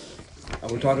 Oh,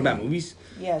 we're talking about movies?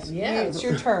 Yes, Yeah. it's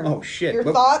your turn. Oh, shit. Your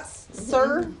Well- thoughts,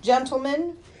 sir,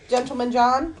 gentleman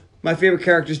John? My favorite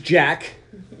character is Jack.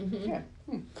 Yeah,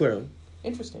 Clearly.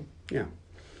 interesting. Yeah.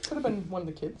 Could have been one of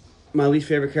the kids. My least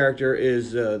favorite character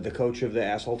is the coach of the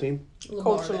asshole team.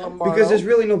 Coach Lombardo. Because there's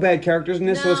really no bad characters in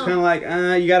this, so it's No. kind of like,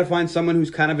 you got to find someone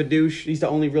who's kind of a douche. He's the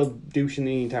only real douche in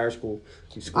the entire school.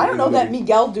 I don't know, that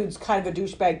Miguel dude's kind of a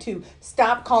douchebag too.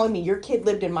 Stop calling me. Your kid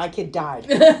lived and my kid died.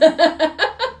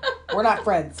 We're not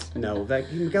friends. No,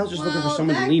 Miguel's just looking for Well,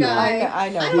 someone to that lean guy- on. I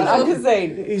know, I but I'm know. just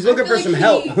saying. He's looking I for feel some like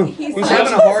help. he's He's like-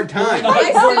 having a hard time.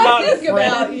 I not still think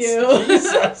about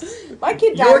friends. you. My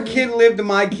kid died. Your kid lived and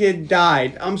my kid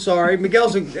died. I'm sorry.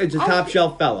 Miguel's a top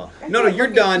shelf fella. No, you're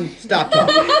done. Stop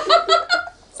talking.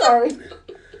 Sorry.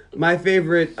 My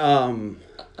favorite Scene?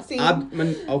 my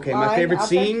Line, favorite object?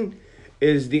 scene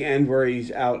is the end where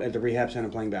he's out at the rehab center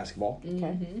playing basketball.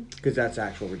 Okay. Because that's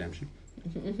actual redemption.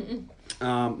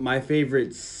 My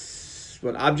favorite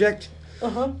object?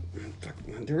 Uh-huh.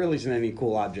 There really isn't any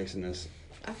cool objects in this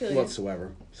I feel you.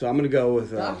 whatsoever. So I'm gonna go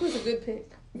with Doc was a good pick.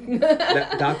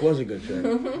 Doc was a good pick.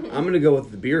 I'm gonna go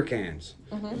with the beer cans,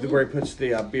 where he puts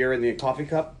the beer in the coffee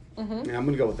cup. Yeah, I'm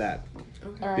gonna go with that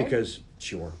All right. because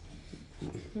sure.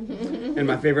 And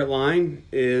my favorite line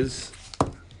is,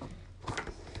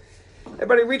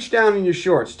 "Everybody, reach down in your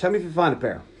shorts. Tell me if you find a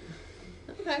pair."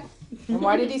 Okay. And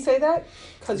why did he say that?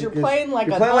 Because you're playing like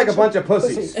You're a playing like a bunch of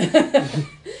pussies.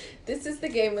 This is the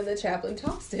game when the chaplain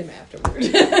talks to him afterward.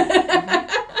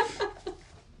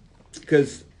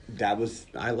 Because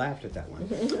I laughed at that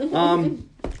one.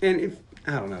 And if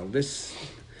I don't know, there's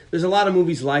a lot of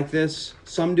movies like this.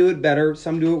 Some do it better,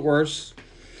 some do it worse.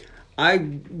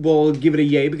 I will give it a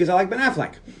yay because I like Ben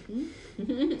Affleck.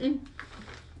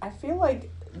 I feel like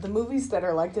the movies that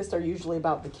are like this are usually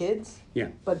about the kids, Yeah,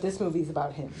 but this movie's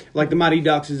about him. like the Mighty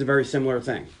Ducks is a very similar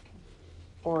thing.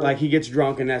 Or Like he gets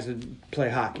drunk and has to play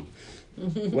hockey,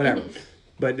 whatever.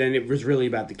 But then it was really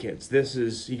about the kids. This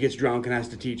is he gets drunk and has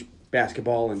to teach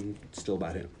basketball, and it's still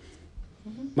about him.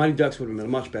 Mighty Ducks would have been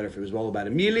much better if it was all about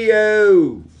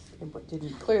Emilio.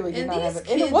 clearly did And not have these it.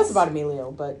 And it was kids- about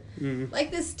Emilio, but Like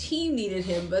this team needed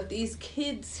him, but these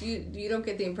kids, you don't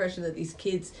get the impression that these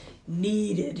kids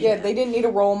needed yeah, him. they didn't need a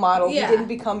role model. Yeah. He didn't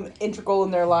become integral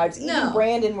in their lives. Even No.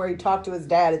 Brandon, where he talked to his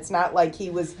dad, it's not like he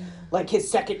was like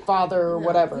his second father or No.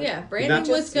 whatever. Yeah, Brandon Not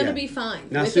was just- going to yeah. be fine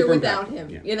Not with or super without impactful, him.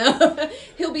 yeah. You know,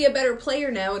 he'll be a better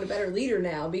player now and a better leader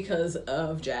now because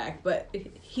of Jack. But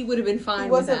he would have been fine. He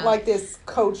wasn't without. like this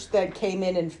coach that came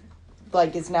in and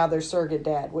like is now their surrogate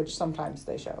dad, which sometimes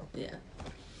they show. Yeah.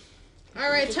 All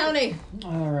right, Tony.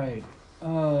 All right.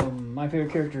 My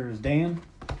favorite character is Dan.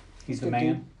 He's the Good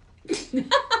man.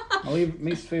 My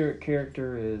least favorite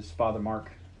character is Father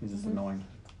Mark. He's just annoying.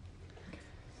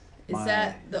 Is My-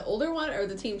 that the older one or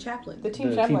the team chaplain? The team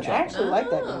The chaplain. team I actually like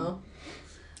that one. Oh.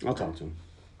 I'll talk to him.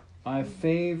 My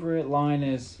favorite line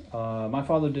is, my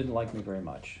father didn't like me very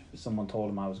much. Someone told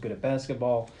him I was good at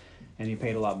basketball, and he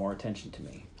paid a lot more attention to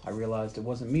me. I realized it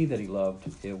wasn't me that he loved,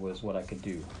 it was what I could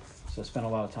do. So I spent a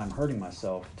lot of time hurting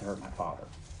myself to hurt my father.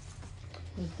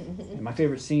 And my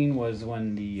favorite scene was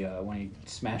when when he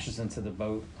smashes into the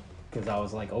boat, because I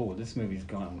was like, oh, this movie's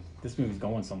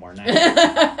going somewhere now.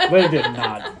 But it did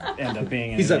not end up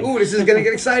being anything. He's like, "Ooh, this is gonna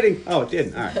get exciting." Oh, it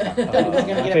did. All right. fine.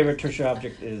 My favorite treasure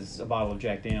object is a bottle of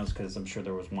Jack Daniels because I'm sure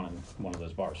there was one in one of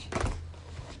those bars.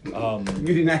 You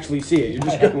didn't actually see it. You're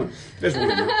just going. There's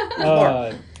one. In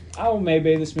there. I will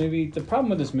maybe this movie. The problem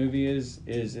with this movie is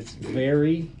it's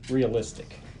very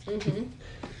realistic,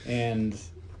 and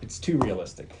it's too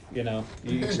realistic. You know,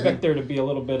 you expect there to be a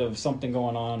little bit of something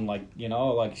going on, like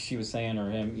like she was saying, or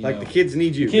him. You Like know, the kids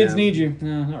need you. Kids man. need you.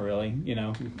 No, not really. You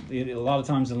know, a lot of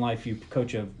times in life, you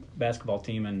coach a basketball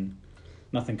team and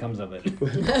nothing comes of it.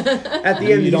 At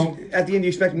the end, You don't- At the end, you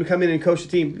expect him to come in and coach the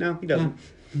team. No, he doesn't.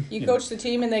 You coach the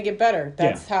team and they get better.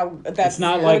 That's how. That's It's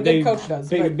not what like a they good coach does.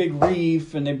 big but- big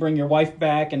reef and they bring your wife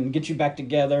back and get you back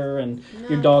together and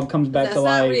your dog comes back That's to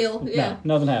not life. real, yeah.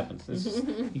 No, nothing happens. It's just,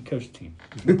 you coach the team.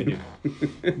 Good to do.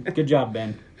 Good job,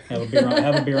 Ben. Have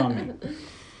a beer on me.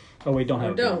 Oh wait, don't have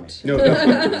Or a beer on me. don't.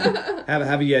 No, no.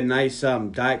 Have you a nice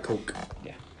Diet Coke.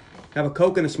 Yeah. Have a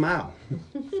Coke and a smile.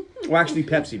 Well, actually,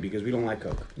 Pepsi because we don't like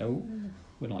Coke. No,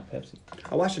 we don't like Pepsi.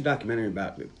 I watched a documentary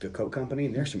about the Coke company,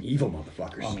 and there's some evil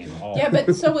motherfuckers. I mean, all, Yeah,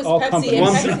 but so was all Pepsi companies and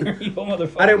One- Pepsi. are evil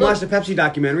motherfuckers. I didn't watch the Pepsi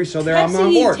documentary, so there I'm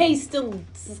on Pepsi board. tastes still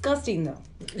disgusting though.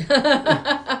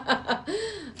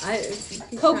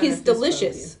 Coke Kinda is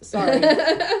delicious. Sorry.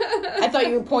 I thought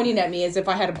you were pointing at me as if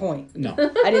I had a point. No,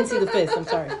 I didn't see the fist. I'm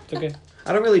sorry. it's okay.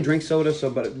 I don't really drink soda, so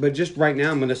but just right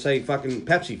now I'm gonna say fucking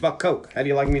Pepsi, fuck Coke. How do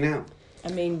you like me now? I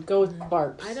mean, go with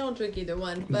Barks. I don't drink either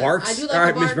one, but Barks? I do like All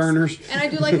right, the Miss Barks, Berners. and I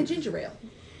do like a ginger ale.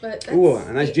 But that's Ooh,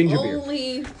 a nice the ginger beer.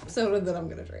 only soda that I'm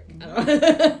gonna drink.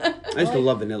 I I used to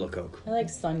love vanilla Coke. I like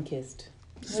Sunkissed.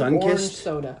 Sunkissed? Orange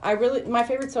soda. My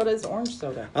favorite soda is orange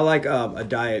soda. I like a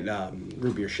diet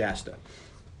root beer Shasta.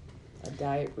 A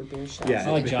diet root beer shot. Yeah.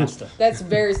 I like Johnsta. That's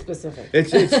very specific.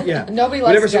 It's yeah. Nobody likes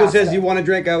Whenever someone says Shasta. you want a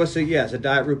drink, I always say yes, a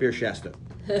diet root beer Shasta.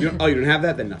 You don't have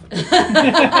that? Then nothing.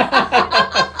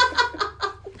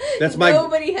 That's my,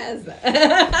 Nobody has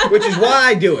that. which is why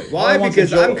I do it. Why? I want some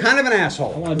Because I'm Jolt. kind of an I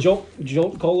asshole. want a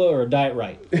Jolt Cola or a Diet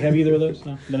Right. Have either of those?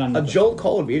 No, then I'm A not. Jolt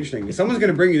Cola would be interesting. If someone's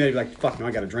gonna bring you that, you'd be like, "Fuck no,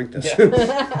 I gotta drink this."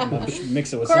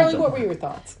 Mix it with Carly, something. what were your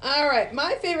thoughts? All right,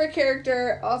 my favorite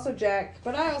character also Jack,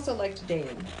 but I also liked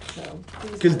Dan. So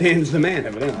Because Dan's the man,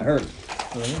 evidently. I heard.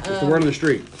 It's the word on the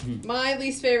street. My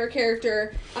least favorite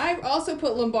character, I also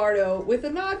put Lombardo with a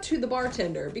nod to the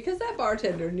bartender because that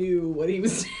bartender knew what he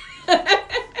was doing.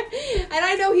 And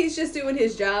I know he's just doing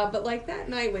his job, but like that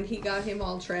night when he got him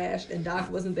all trashed and Doc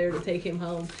wasn't there to take him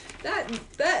home, that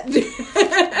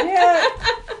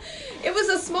it was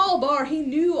a small bar. He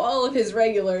knew all of his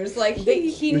regulars. Like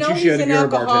he knows he's an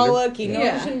alcoholic. He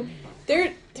knows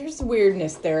there's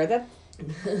weirdness there.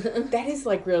 That is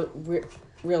like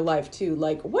real life too.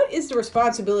 Like, what is the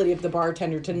responsibility of the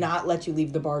bartender to not let you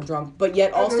leave the bar drunk, but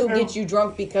yet also get you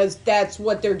drunk because that's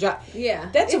what their job? Yeah,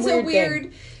 that's it's a weird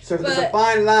thing. So it's a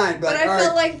fine line. But I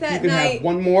felt like that you can night. have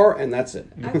one more, and that's it.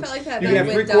 I felt like that you night can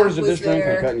have when 3/4 Doc of was this drink. I'm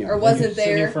there cutting you or off. wasn't Sitting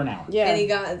there, here for an hour. and he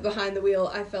got behind the wheel.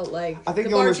 I felt like I think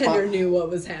the bartender knew what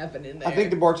was happening there. I think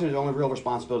the bartender's only real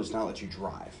responsibility is to not let you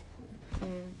drive.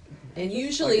 And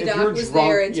usually Like, Doc was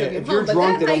there and took him if you're home, but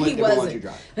drunk, that night he they don't let you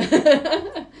wasn't.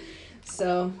 drive.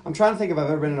 So I'm trying to think if I've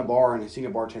ever been in a bar and seen a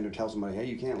bartender tell somebody, "Hey,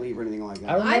 you can't leave" or anything like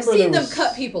that. I've seen them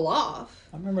cut people off.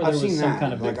 I remember I've there was seen some that.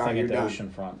 kind of big Like, thing you're at the done.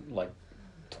 oceanfront, like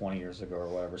 20 years ago or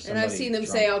whatever. And I've seen them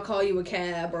say, "I'll call you a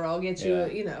cab" or "I'll get you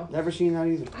a," Never seen that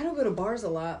either. I don't go to bars a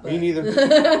lot, but Me neither.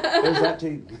 There's that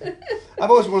too. I've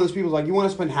always been one of those people like, you want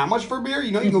to spend how much for a beer?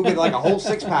 You know, you can go get like a whole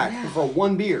 6-pack for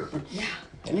one beer. Yeah.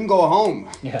 And you can go home.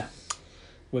 Yeah.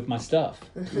 With my stuff.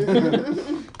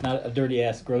 Not a dirty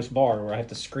ass gross bar where I have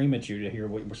to scream at you to hear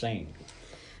what we're saying.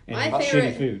 And My shitty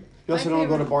favorite- food. You also My don't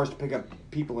go to favorite- bars to pick up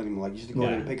people anymore. Like, you used to go in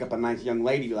Yeah. and pick up a nice young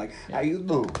lady, be like, how you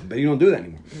doing? But you don't do that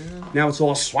anymore. Now it's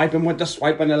all swiping with the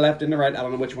swipe on the left and the right. I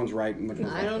don't know which one's right and which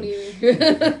one's I left. don't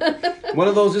either. One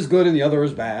of those is good and the other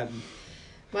is bad.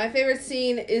 My favorite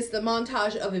scene is the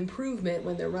montage of improvement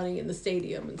when they're running in the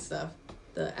stadium and stuff,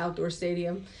 the outdoor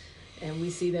stadium. And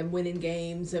we see them winning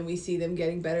games and we see them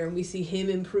getting better and we see him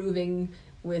improving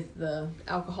with the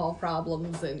alcohol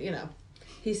problems and,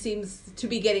 he seems to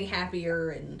be getting happier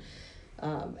and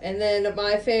then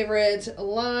my favorite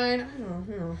line, I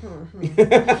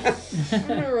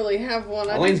don't really have one.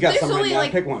 Elaine's got There's some only written down.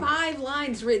 like Pick one. 5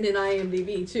 lines written in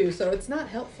IMDb too, so it's not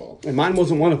helpful. And mine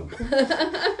wasn't one of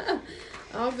them.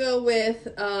 I'll go with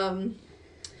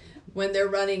when they're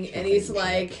running and he's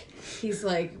like,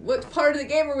 what part of the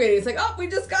game are we in? He's like, oh, we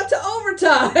just got to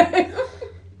overtime.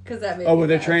 Because that made Oh, me when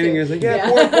they're laugh, training, too. it's like,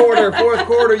 fourth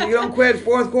quarter, you don't quit,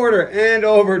 fourth quarter, and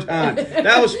overtime.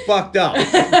 That was fucked up.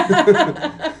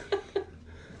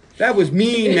 That was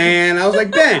mean, man. I was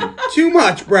like, Ben, too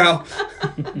much, bro.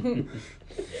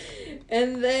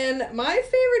 And then my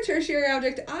favorite tertiary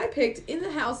object I picked in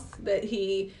the house that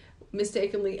he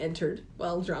mistakenly entered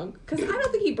while drunk. Because I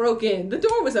don't think he broke in. The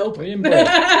door was We open. didn't break.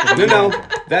 No,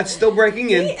 that's still breaking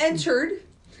He in. entered.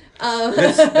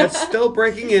 That's still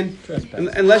breaking in.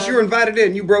 Unless you were invited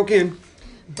in, you broke in.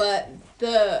 But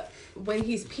when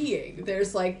he's peeing,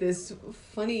 there's like this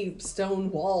funny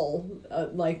stone wall,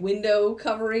 like window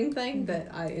covering thing that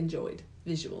I enjoyed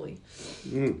visually.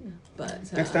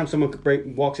 But Next time someone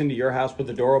walks into your house with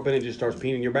the door open and just starts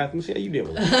peeing in your bathroom, see how you deal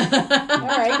with it. All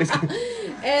right.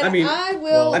 and I mean- I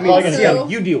will. I mean, Probably see how also,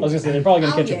 you deal I was with going to say, it. they're probably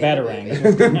going I'll to catch a get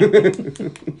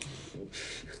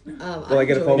batarang. Will I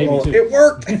get a phone Maybe call? two. It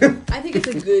worked. I think it's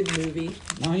a good movie.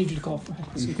 Now I need you to call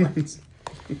some friends.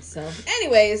 So,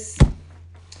 anyways,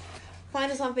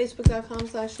 find us on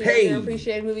Facebook.com/The Hey.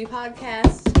 Underappreciated Movie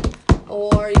Podcast,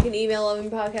 or you can email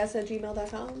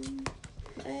lovingpodcast@gmail.com.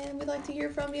 And we'd like to hear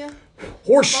from you.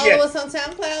 Horse Follow shit. us on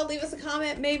SoundCloud. Leave us a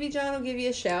comment. Maybe John will give you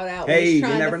a shout out. Hey, We're you just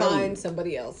trying never to know. find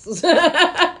somebody else.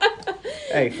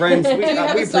 Hey, friends, we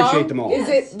appreciate them all. Is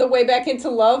it The Way Back Into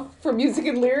Love for music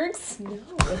and lyrics? No,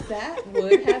 but that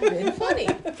would have been funny.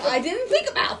 I didn't think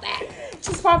about that.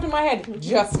 Just popped in my head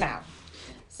just now.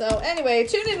 So anyway,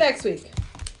 tune in next week.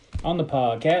 On the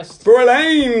podcast. For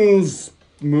Elaine's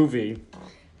movie.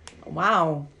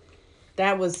 Wow.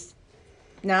 That was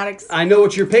not I know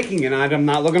what you're picking, and I'm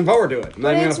not looking forward to it. I'm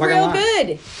not But even it's gonna real fucking lie.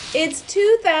 good. It's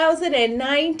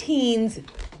 2019's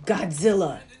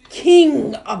Godzilla,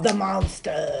 King of the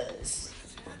Monsters.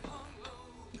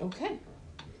 Okay.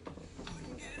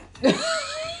 They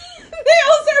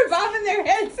all started bobbing their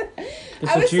heads.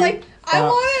 It's I a was two- like,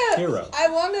 I hero.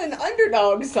 want an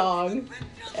underdog song,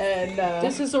 and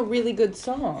This is a really good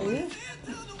song.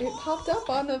 it popped up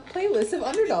on the playlist of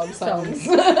underdog songs,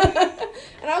 and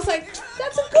I was like,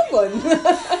 that's a good one.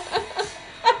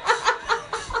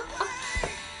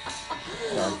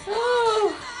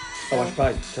 Oh, Oh, I should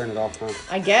probably turn it off, huh?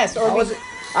 I guess. Or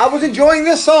I was enjoying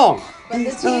this song. but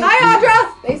the team, Hi,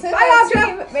 Audra! they said Hi, that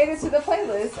Audra! team made it to the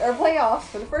playlist or playoffs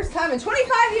for the first time in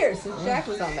 25 years since Jack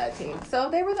was on that team. So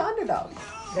they were the underdogs.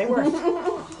 They were.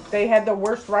 They had the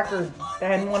worst record. They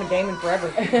hadn't won a game in forever.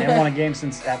 They haven't won a game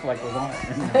since Affleck was on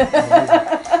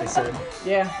it. They said.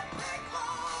 Yeah.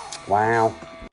 Wow.